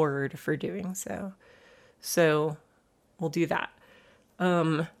reward for doing so. So we'll do that.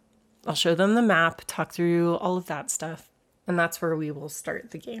 I'll show them the map, talk through all of that stuff, and that's where we will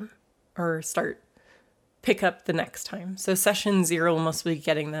start the game or pick up the next time. So session 0 will mostly be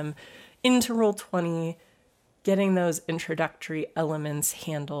getting them into Roll20, getting those introductory elements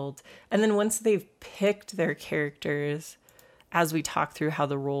handled. And then once they've picked their characters, as we talk through how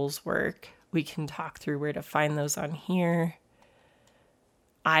the roles work, we can talk through where to find those on here.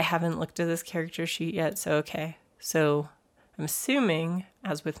 I haven't looked at this character sheet yet, so okay. So I'm assuming,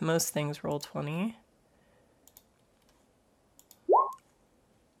 as with most things, Roll20.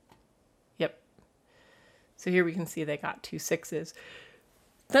 Yep. So here we can see they got 2 6s.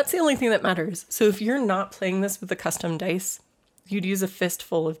 That's the only thing that matters. So if you're not playing this with the custom dice, you'd use a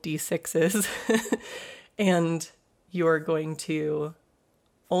fistful of D6s and you're going to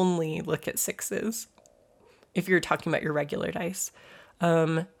only look at 6s if you're talking about your regular dice.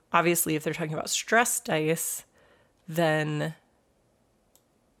 Obviously, if they're talking about stress dice, then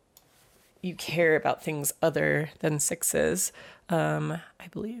you care about things other than 6s, I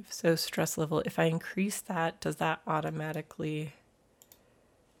believe. So stress level, if I increase that, does that automatically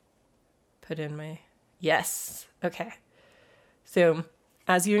put in my... Yes. Okay. So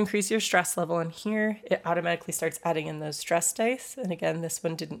as you increase your stress level in here, it automatically starts adding in those stress dice. And again, this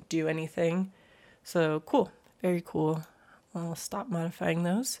one didn't do anything. So cool. Very cool. I'll stop modifying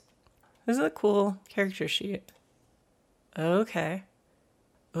those. This is a cool character sheet. Okay.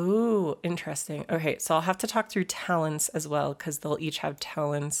 Ooh, interesting. Okay, so I'll have to talk through talents as well because they'll each have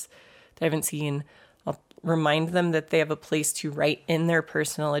talents that I haven't seen. I'll remind them that they have a place to write in their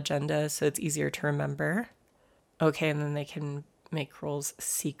personal agenda so it's easier to remember. Okay, and then they can make roles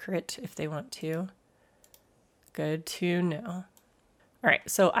secret if they want to. Good to know. All right,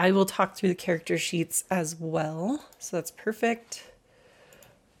 so I will talk through the character sheets as well. So that's perfect.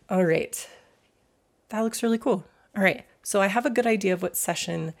 All right, that looks really cool. All right, so I have a good idea of what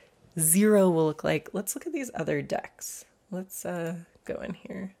session 0 will look like. Let's look at these other decks. Let's go in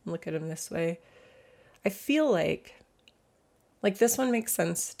here and look at them this way. I feel like this one makes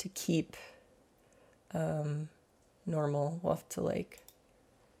sense to keep normal. We'll have to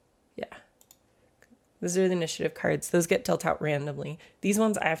yeah. Those are the initiative cards. Those get dealt out randomly. These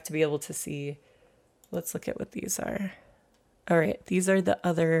ones I have to be able to see. Let's look at what these are. All right, these are the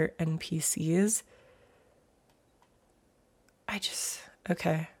other NPCs.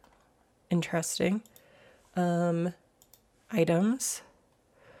 Okay. Interesting. Items.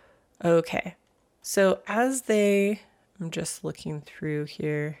 Okay. So I'm just looking through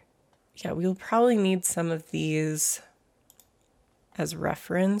here. Yeah, we'll probably need some of these as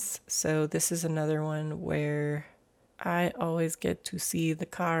reference. So this is another one where I always get to see the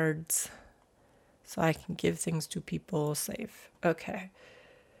cards so I can give things to people safe. Okay.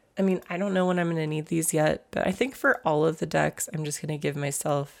 I mean, I don't know when I'm going to need these yet, but I think for all of the decks, I'm just going to give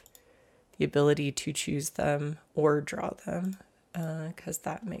myself the ability to choose them or draw them because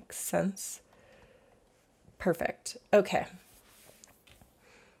that makes sense. Perfect. Okay.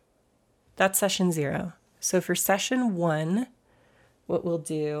 That's session 0. So for session 1, what we'll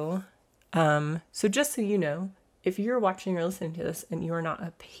do, so just so you know, if you're watching or listening to this and you are not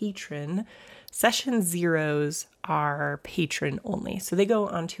a patron, session 0s are patron only. So they go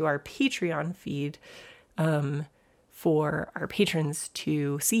onto our Patreon feed for our patrons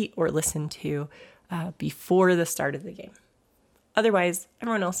to see or listen to before the start of the game. Otherwise,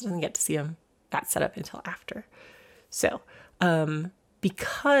 everyone else doesn't get to see them that setup until after. So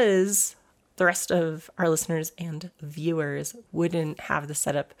because the rest of our listeners and viewers wouldn't have the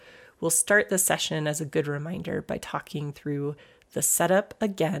setup, we'll start the session as a good reminder by talking through the setup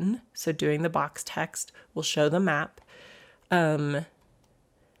again. So doing the box text, we'll show the map, and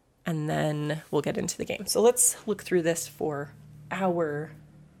then we'll get into the game. So let's look through this for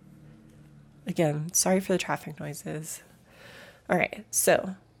again, sorry for the traffic noises. All right,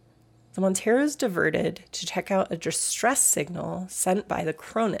 so The Montero is diverted to check out a distress signal sent by the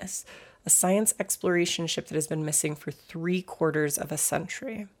Cronus, a science exploration ship that has been missing for 3/4 of a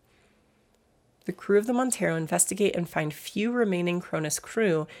century. The crew of the Montero investigate and find few remaining Cronus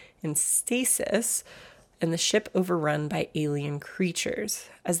crew in stasis and the ship overrun by alien creatures.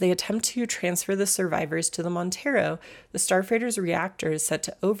 As they attempt to transfer the survivors to the Montero, the Starfighter's reactor is set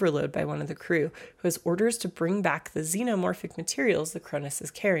to overload by one of the crew, who has orders to bring back the xenomorphic materials the Cronus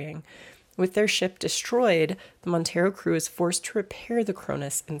is carrying. With their ship destroyed, the Montero crew is forced to repair the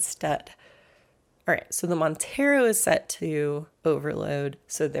Cronus instead. All right, so the Montero is set to overload,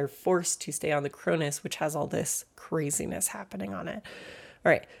 so they're forced to stay on the Cronus, which has all this craziness happening on it.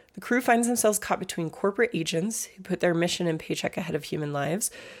 All right, the crew finds themselves caught between corporate agents who put their mission and paycheck ahead of human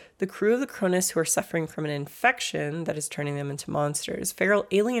lives, the crew of the Cronus who are suffering from an infection that is turning them into monsters, feral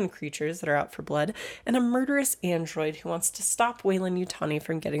alien creatures that are out for blood, and a murderous android who wants to stop Weyland-Yutani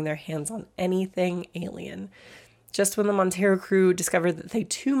from getting their hands on anything alien. Just when the Montero crew discover that they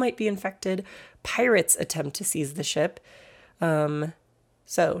too might be infected, pirates attempt to seize the ship.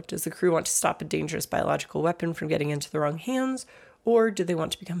 So, does the crew want to stop a dangerous biological weapon from getting into the wrong hands, or do they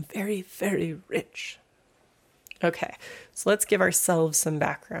want to become very, very rich? Okay, so let's give ourselves some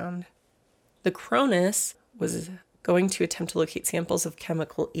background. The Cronus was going to attempt to locate samples of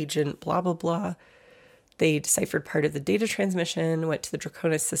chemical agent blah, blah, blah. They deciphered part of the data transmission, went to the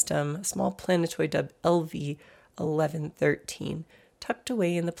Draconis system, a small planetoid dubbed LV-1113, tucked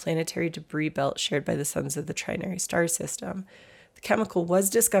away in the planetary debris belt shared by the suns of the trinary star system. The chemical was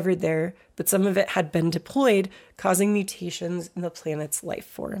discovered there, but some of it had been deployed, causing mutations in the planet's life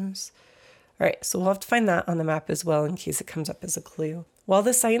forms. All right, so we'll have to find that on the map as well in case it comes up as a clue. While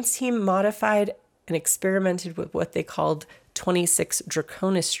the science team modified and experimented with what they called 26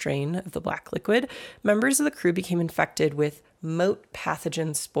 Draconis strain of the black liquid, members of the crew became infected with moat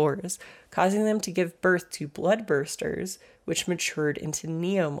pathogen spores, causing them to give birth to bloodbursters, which matured into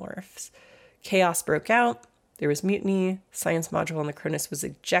neomorphs. Chaos broke out, there was mutiny, science module on the Cronus was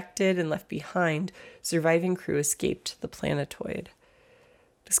ejected and left behind, surviving crew escaped the planetoid.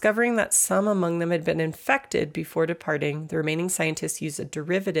 Discovering that some among them had been infected before departing, the remaining scientists used a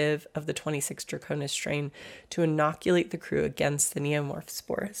derivative of the 26 Draconis strain to inoculate the crew against the neomorph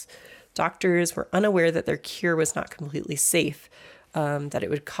spores. Doctors were unaware that their cure was not completely safe, that it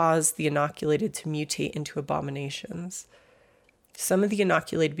would cause the inoculated to mutate into abominations. Some of the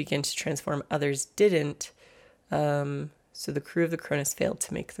inoculated began to transform, others didn't, so the crew of the Cronus failed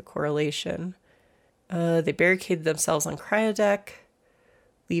to make the correlation. They barricaded themselves on cryodeck,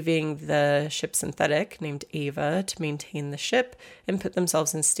 leaving the ship synthetic named Ava to maintain the ship and put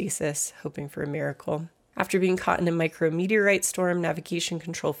themselves in stasis, hoping for a miracle. After being caught in a micrometeorite storm, navigation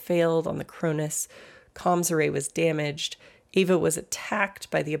control failed on the Cronus, comms array was damaged, Ava was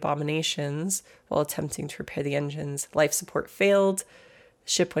attacked by the abominations while attempting to repair the engines, life support failed, the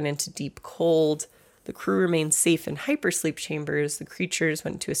ship went into deep cold, the crew remained safe in hypersleep chambers, the creatures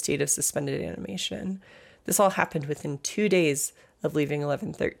went into a state of suspended animation. This all happened within 2 days of leaving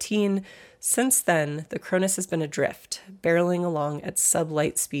 1113. Since then, the Cronus has been adrift, barreling along at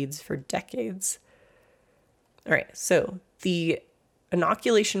sublight speeds for decades. All right, so the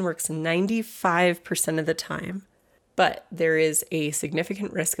inoculation works 95% of the time, but there is a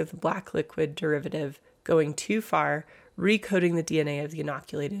significant risk of the black liquid derivative going too far, recoding the DNA of the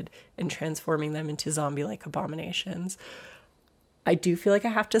inoculated and transforming them into zombie-like abominations. I do feel like I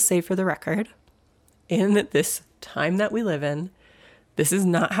have to say for the record, in this time that we live in, this is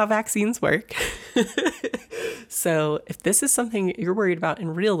not how vaccines work. So if this is something you're worried about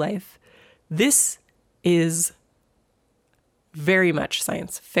in real life, this is very much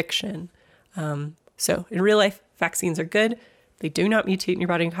science fiction. So in real life, vaccines are good. They do not mutate in your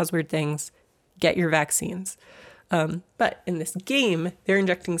body and cause weird things. Get your vaccines. But in this game, they're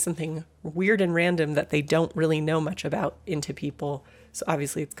injecting something weird and random that they don't really know much about into people. So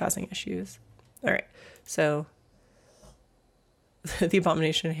obviously it's causing issues. All right. So the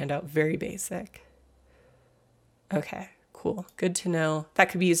abomination handout, very basic. Okay, cool. Good to know. That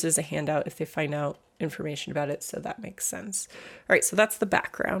could be used as a handout if they find out information about it. So that makes sense. All right. So that's the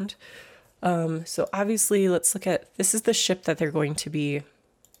background. So obviously let's look at, this is the ship that they're going to be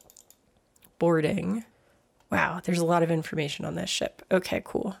boarding. Wow, there's a lot of information on this ship. Okay,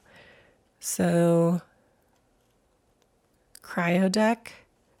 cool. So, cryodeck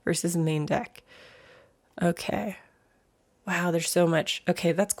versus main deck. Okay. Wow, there's so much.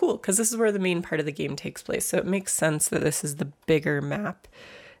 Okay, that's cool, because this is where the main part of the game takes place. So it makes sense that this is the bigger map.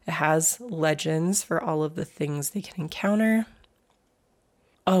 It has legends for all of the things they can encounter.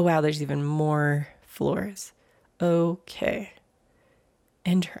 Oh, wow, there's even more floors. Okay.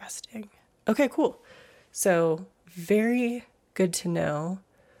 Interesting. Okay, cool. So very good to know.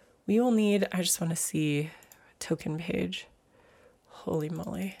 We will need, I just want to see token page. Holy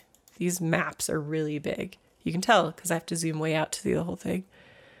moly. These maps are really big. You can tell because I have to zoom way out to see the whole thing.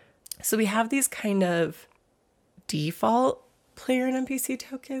 So we have these kind of default player and NPC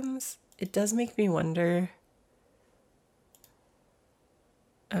tokens. It does make me wonder.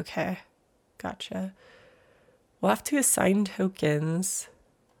 Okay, gotcha. We'll have to assign tokens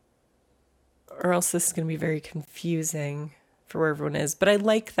or else this is going to be very confusing for where everyone is. But I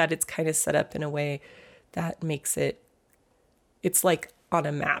like that it's kind of set up in a way that makes it's like on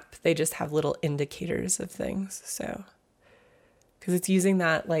a map. They just have little indicators of things. So, because it's using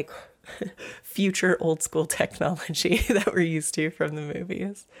that like future old school technology that we're used to from the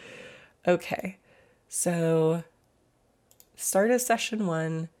movies. Okay, so start of session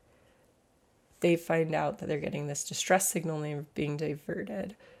 1, they find out that they're getting this distress signal and they're being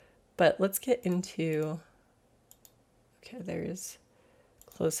diverted. But let's get into, okay, there's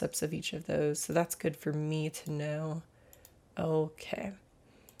close-ups of each of those. So that's good for me to know. Okay.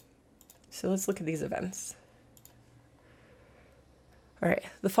 So let's look at these events. All right,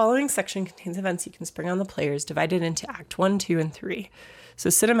 the following section contains events you can spring on the players divided into Act 1, 2, and 3. So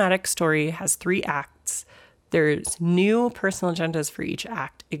Cinematic Story has 3 acts. There's new personal agendas for each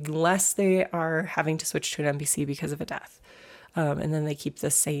act, unless they are having to switch to an NPC because of a death. And then they keep the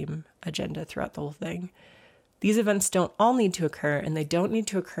same agenda throughout the whole thing. These events don't all need to occur, and they don't need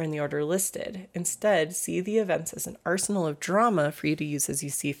to occur in the order listed. Instead, see the events as an arsenal of drama for you to use as you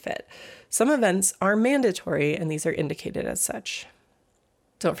see fit. Some events are mandatory, and these are indicated as such.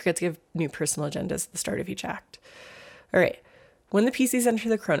 Don't forget to give new personal agendas at the start of each act. All right. When the PCs enter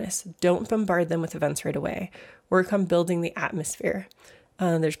the Cronus, don't bombard them with events right away. Work on building the atmosphere.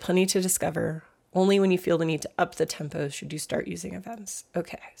 There's plenty to discover. Only when you feel the need to up the tempo should you start using events.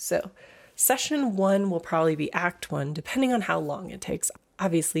 Okay, so session 1 will probably be Act 1, depending on how long it takes.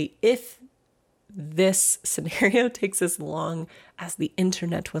 Obviously, if this scenario takes as long as the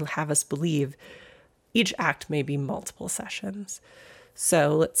internet will have us believe, each act may be multiple sessions.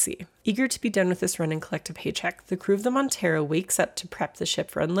 So let's see. Eager to be done with this run and collect a paycheck, the crew of the Montero wakes up to prep the ship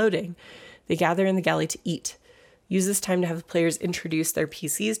for unloading. They gather in the galley to eat. Use this time to have the players introduce their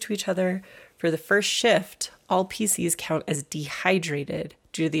PCs to each other. For the first shift, all PCs count as dehydrated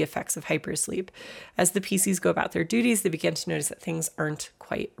due to the effects of hypersleep. As the PCs go about their duties, they begin to notice that things aren't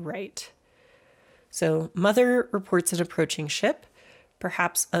quite right. So Mother reports an approaching ship,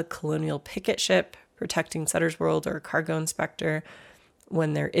 perhaps a colonial picket ship protecting Sutter's World or a cargo inspector,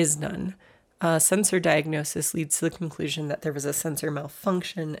 when there is none. Sensor diagnosis leads to the conclusion that there was a sensor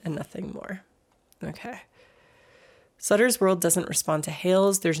malfunction and nothing more. Okay. Sutter's World doesn't respond to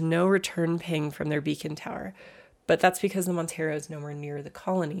hails. There's no return ping from their beacon tower, but that's because the Montero is nowhere near the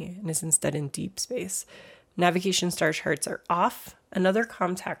colony and is instead in deep space. Navigation star charts are off. Another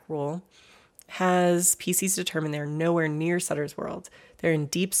contact rule has PCs determine they're nowhere near Sutter's World. They're in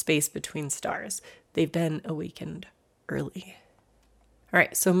deep space between stars. They've been awakened early. All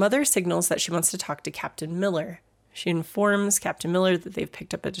right, so Mother signals that she wants to talk to Captain Miller. She informs Captain Miller that they've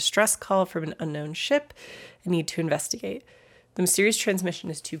picked up a distress call from an unknown ship and need to investigate. The mysterious transmission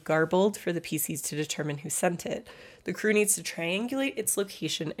is too garbled for the PCs to determine who sent it. The crew needs to triangulate its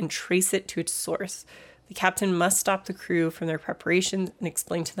location and trace it to its source. The captain must stop the crew from their preparations and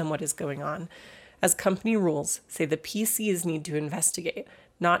explain to them what is going on. As company rules say, the PCs need to investigate.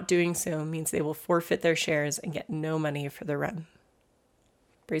 Not doing so means they will forfeit their shares and get no money for the run.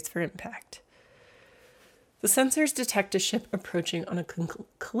 Brace for impact. The sensors detect a ship approaching on a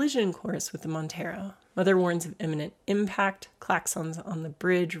collision course with the Montero. Mother warns of imminent impact. Klaxons on the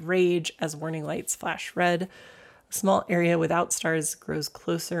bridge rage as warning lights flash red. A small area without stars grows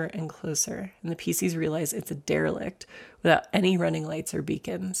closer and closer, and the PCs realize it's a derelict without any running lights or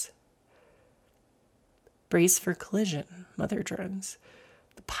beacons. Brace for collision, Mother drones.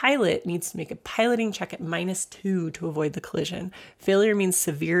 The pilot needs to make a piloting check at -2 to avoid the collision. Failure means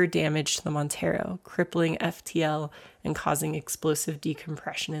severe damage to the Montero, crippling FTL and causing explosive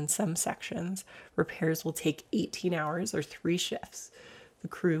decompression in some sections. Repairs will take 18 hours or 3 shifts. The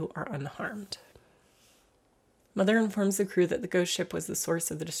crew are unharmed. Mother informs the crew that the ghost ship was the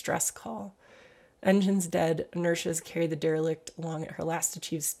source of the distress call. Engines dead, inertia has carried the derelict along at her last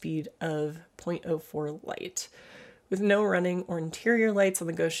achieved speed of 0.04 light. With no running or interior lights on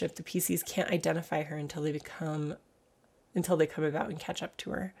the ghost ship, the PCs can't identify her until they come about and catch up to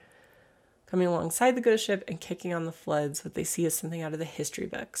her. Coming alongside the ghost ship and kicking on the floods, what they see is something out of the history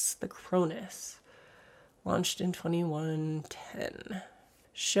books, the Cronus, launched in 2110.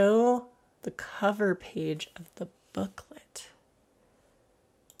 Show the cover page of the booklet.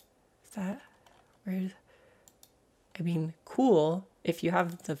 that? Cool if you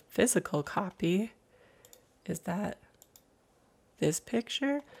have the physical copy. Is that this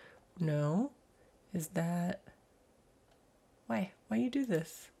picture? No. Is that... Why you do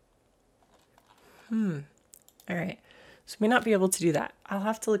this? All right. So we may not be able to do that. I'll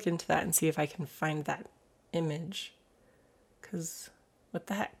have to look into that and see if I can find that image. Because what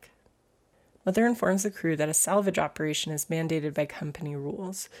the heck? Mother informs the crew that a salvage operation is mandated by company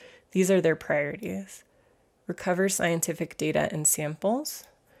rules. These are their priorities. Recover scientific data and samples.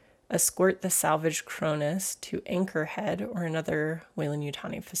 Escort the salvaged Cronus to Anchorhead or another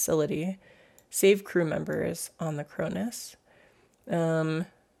Weyland-Yutani facility. Save crew members on the Cronus.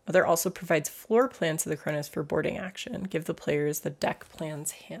 Mother also provides floor plans of the Cronus for boarding action. Give the players the deck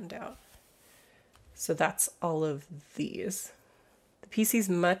plans handout. So that's all of these. The PCs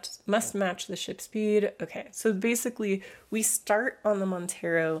must match the ship speed. Okay, so basically we start on the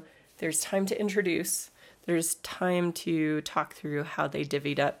Montero. There's time to introduce. There's time to talk through how they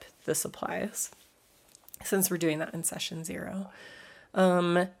divvied up the supplies, since we're doing that in session 0.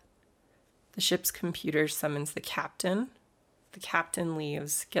 The ship's computer summons the captain. The captain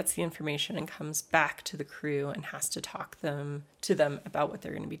leaves, gets the information, and comes back to the crew and has to talk to them about what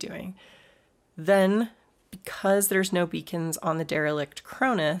they're going to be doing. Then, because there's no beacons on the derelict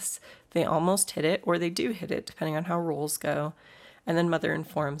Cronus, they almost hit it, or they do hit it, depending on how rolls go. And then Mother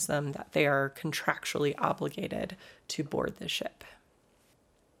informs them that they are contractually obligated to board the ship.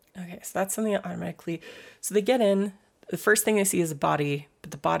 Okay, so that's something that automatically... So they get in. The first thing they see is a body,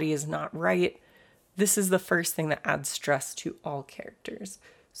 but the body is not right. This is the first thing that adds stress to all characters.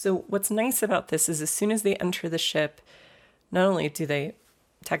 So what's nice about this is as soon as they enter the ship, not only do they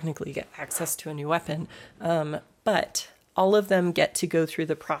technically get access to a new weapon, but all of them get to go through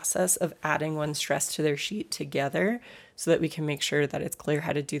the process of adding 1 stress to their sheet together so that we can make sure that it's clear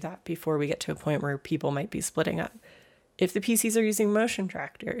how to do that before we get to a point where people might be splitting up. If the PCs are using motion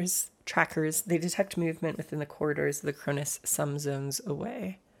trackers, they detect movement within the corridors of the Cronus some zones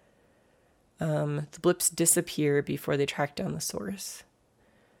away. The blips disappear before they track down the source,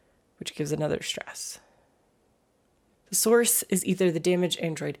 which gives another stress. The source is either the damaged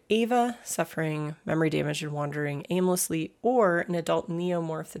android Ava, suffering memory damage and wandering aimlessly, or an adult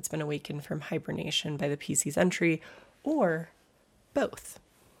neomorph that's been awakened from hibernation by the PC's entry, or both.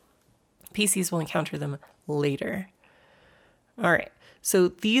 PCs will encounter them later. All right, so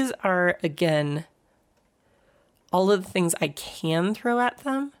these are, again, all of the things I can throw at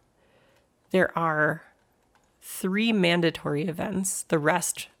them. There are 3 mandatory events. The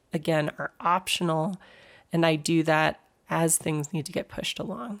rest, again, are optional, and I do that as things need to get pushed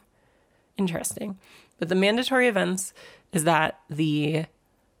along. Interesting. But the mandatory events is that the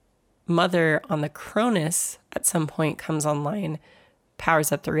Mother on the Cronus at some point comes online,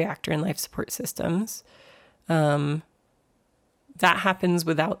 powers up the reactor and life support systems. That happens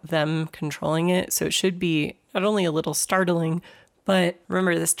without them controlling it, so it should be not only a little startling, but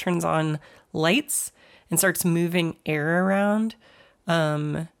remember, this turns on lights and starts moving air around,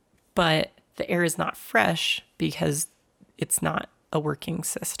 but the air is not fresh because it's not a working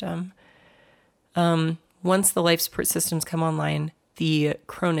system. Once the life support systems come online, the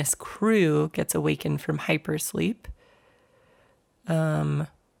Cronus crew gets awakened from hypersleep,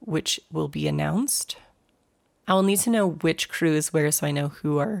 which will be announced. I will need to know which crew is where so I know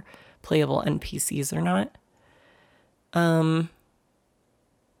who are playable NPCs or not. And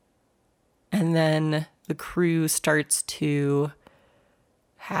then the crew starts to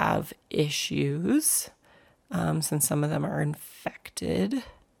have issues, since some of them are infected.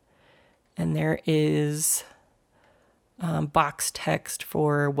 And there is box text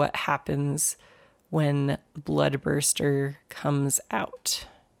for what happens when Bloodburster comes out.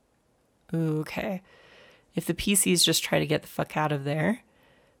 Okay. If the PCs just try to get the fuck out of there,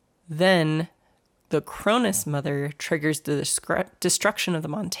 then the Cronus Mother triggers the destruction of the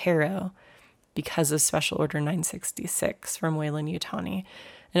Montero because of Special Order 966 from Weyland-Yutani.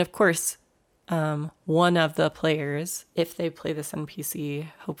 And of course, one of the players, if they play this NPC,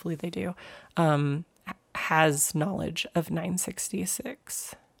 hopefully they do, has knowledge of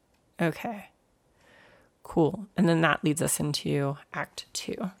 966. Okay, cool. And then that leads us into Act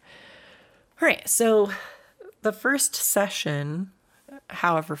 2. All right, so the first session,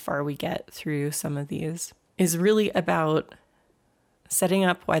 however far we get through some of these, is really about setting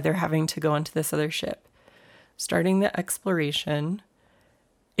up why they're having to go onto this other ship, starting the exploration.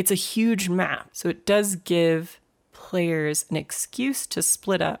 It's a huge map, so it does give players an excuse to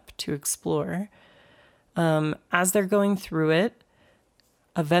split up to explore. As they're going through it,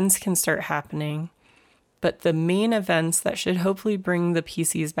 events can start happening. But the main events that should hopefully bring the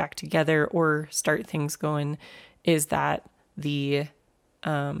PCs back together or start things going is that the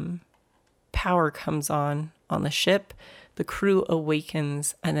power comes on the ship, the crew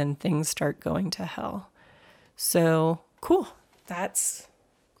awakens, and then things start going to hell. So cool. That's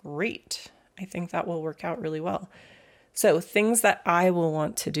great. I think that will work out really well. So things that I will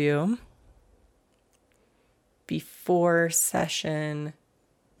want to do before session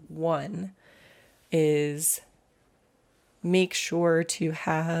 1 is make sure to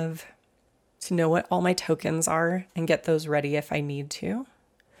know what all my tokens are and get those ready if I need to.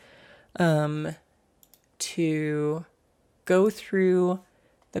 To go through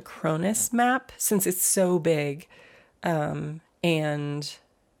the Cronus map since it's so big, and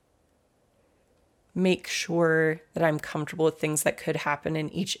make sure that I'm comfortable with things that could happen in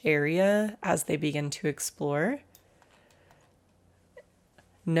each area as they begin to explore.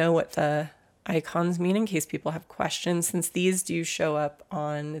 Know what the icons mean in case people have questions, since these do show up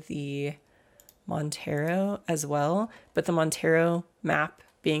on the Montero as well, but the Montero map,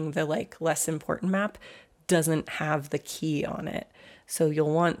 being the less important map, doesn't have the key on it. So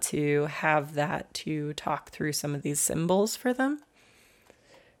you'll want to have that to talk through some of these symbols for them.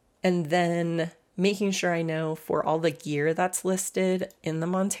 And then making sure I know for all the gear that's listed in the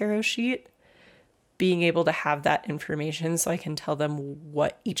Montero sheet, being able to have that information so I can tell them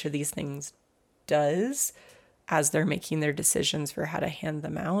what each of these things does as they're making their decisions for how to hand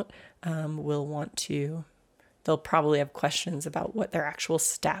them out. They'll probably have questions about what their actual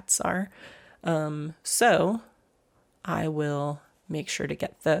stats are. So I will make sure to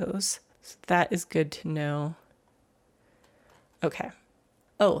get those. So that is good to know. Okay.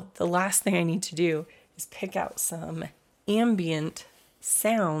 Oh, the last thing I need to do is pick out some ambient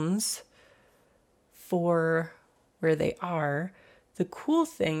sounds for where they are. The cool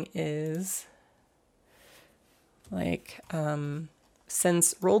thing is,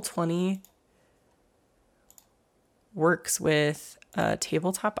 since Roll20 works with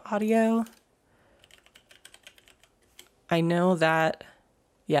tabletop audio, I know that,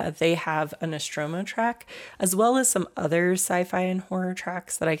 they have a Nostromo track, as well as some other sci-fi and horror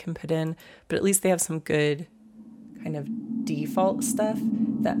tracks that I can put in, but at least they have some good kind of default stuff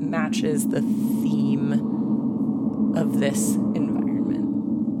that matches the theme of this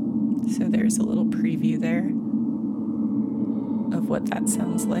environment. So there's a little preview there of what that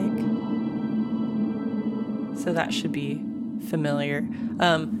sounds like. So that should be familiar.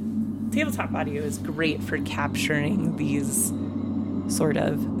 Tabletop audio is great for capturing these sort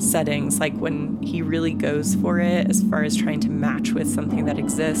of settings, like when he really goes for it as far as trying to match with something that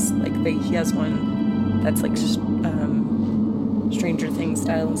exists. He has one that's Stranger Things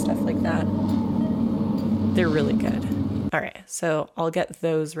style and stuff like that. They're really good. All right, so I'll get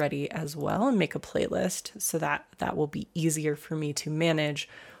those ready as well and make a playlist so that will be easier for me to manage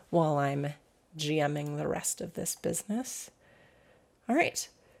while I'm GMing the rest of this business. All right,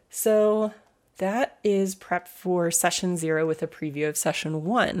 so that is prep for session 0 with a preview of session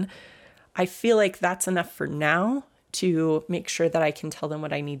 1. I feel like that's enough for now to make sure that I can tell them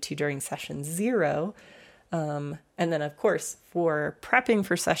what I need to during session 0. And then, of course, for prepping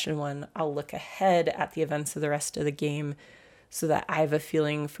for session 1, I'll look ahead at the events of the rest of the game so that I have a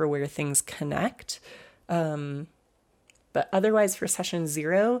feeling for where things connect. But otherwise, for session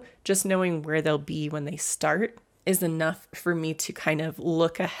 0, just knowing where they'll be when they start is enough for me to kind of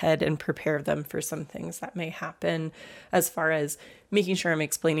look ahead and prepare them for some things that may happen, as far as making sure I'm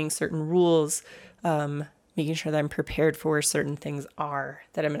explaining certain rules, making sure that I'm prepared for where certain things are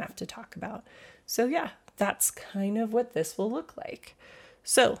that I'm going to have to talk about. So that's kind of what this will look like.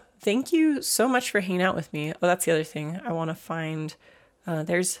 So thank you so much for hanging out with me. Oh, that's the other thing. I want to find,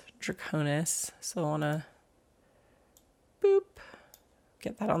 there's Draconis. So I want to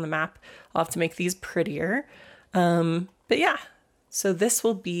get that on the map. I'll have to make these prettier. So this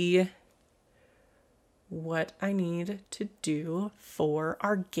will be what I need to do for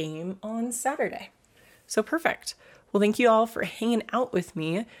our game on Saturday. So perfect. Well, thank you all for hanging out with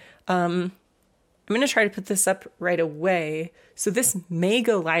me. I'm going to try to put this up right away. So this may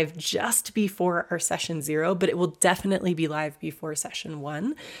go live just before our session 0, but it will definitely be live before session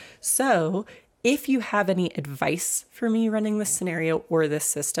 1. So if you have any advice for me running this scenario or this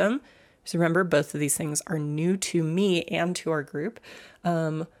system, so remember, both of these things are new to me and to our group.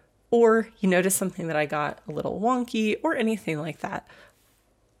 Or you notice something that I got a little wonky or anything like that,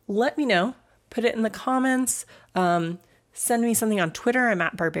 let me know. Put it in the comments. Send me something on Twitter. I'm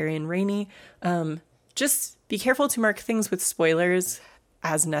at Barbarian Rainy. Just be careful to mark things with spoilers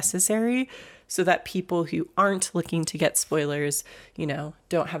as necessary so that people who aren't looking to get spoilers,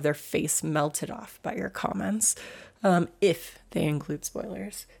 don't have their face melted off by your comments, if they include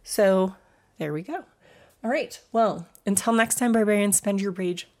spoilers. So there we go. All right. Well, until next time, barbarians, spend your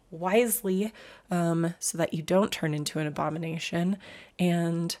rage wisely, so that you don't turn into an abomination,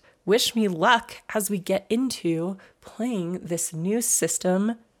 and wish me luck as we get into playing this new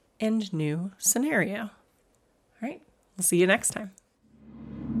system and new scenario. All right. We'll see you next time.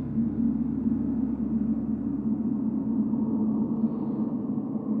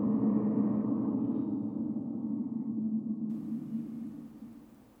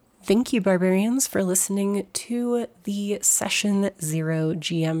 Thank you, barbarians, for listening to the Session 0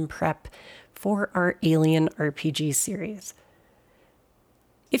 GM prep for our Alien RPG series.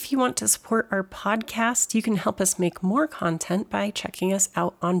 If you want to support our podcast, you can help us make more content by checking us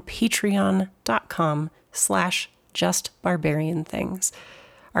out on patreon.com/justbarbarianthings.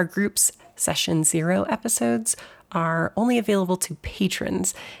 Our group's Session 0 episodes are only available to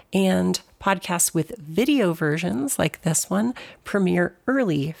patrons, and podcasts with video versions like this one premiere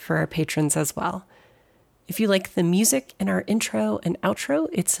early for our patrons as well. If you like the music in our intro and outro,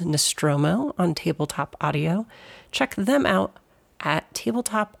 it's Nostromo on Tabletop Audio. Check them out at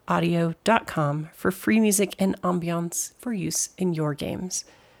tabletopaudio.com for free music and ambiance for use in your games.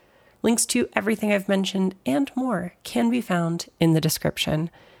 Links to everything I've mentioned and more can be found in the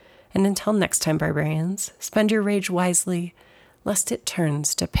description. And until next time, barbarians, spend your rage wisely, lest it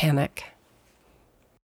turns to panic.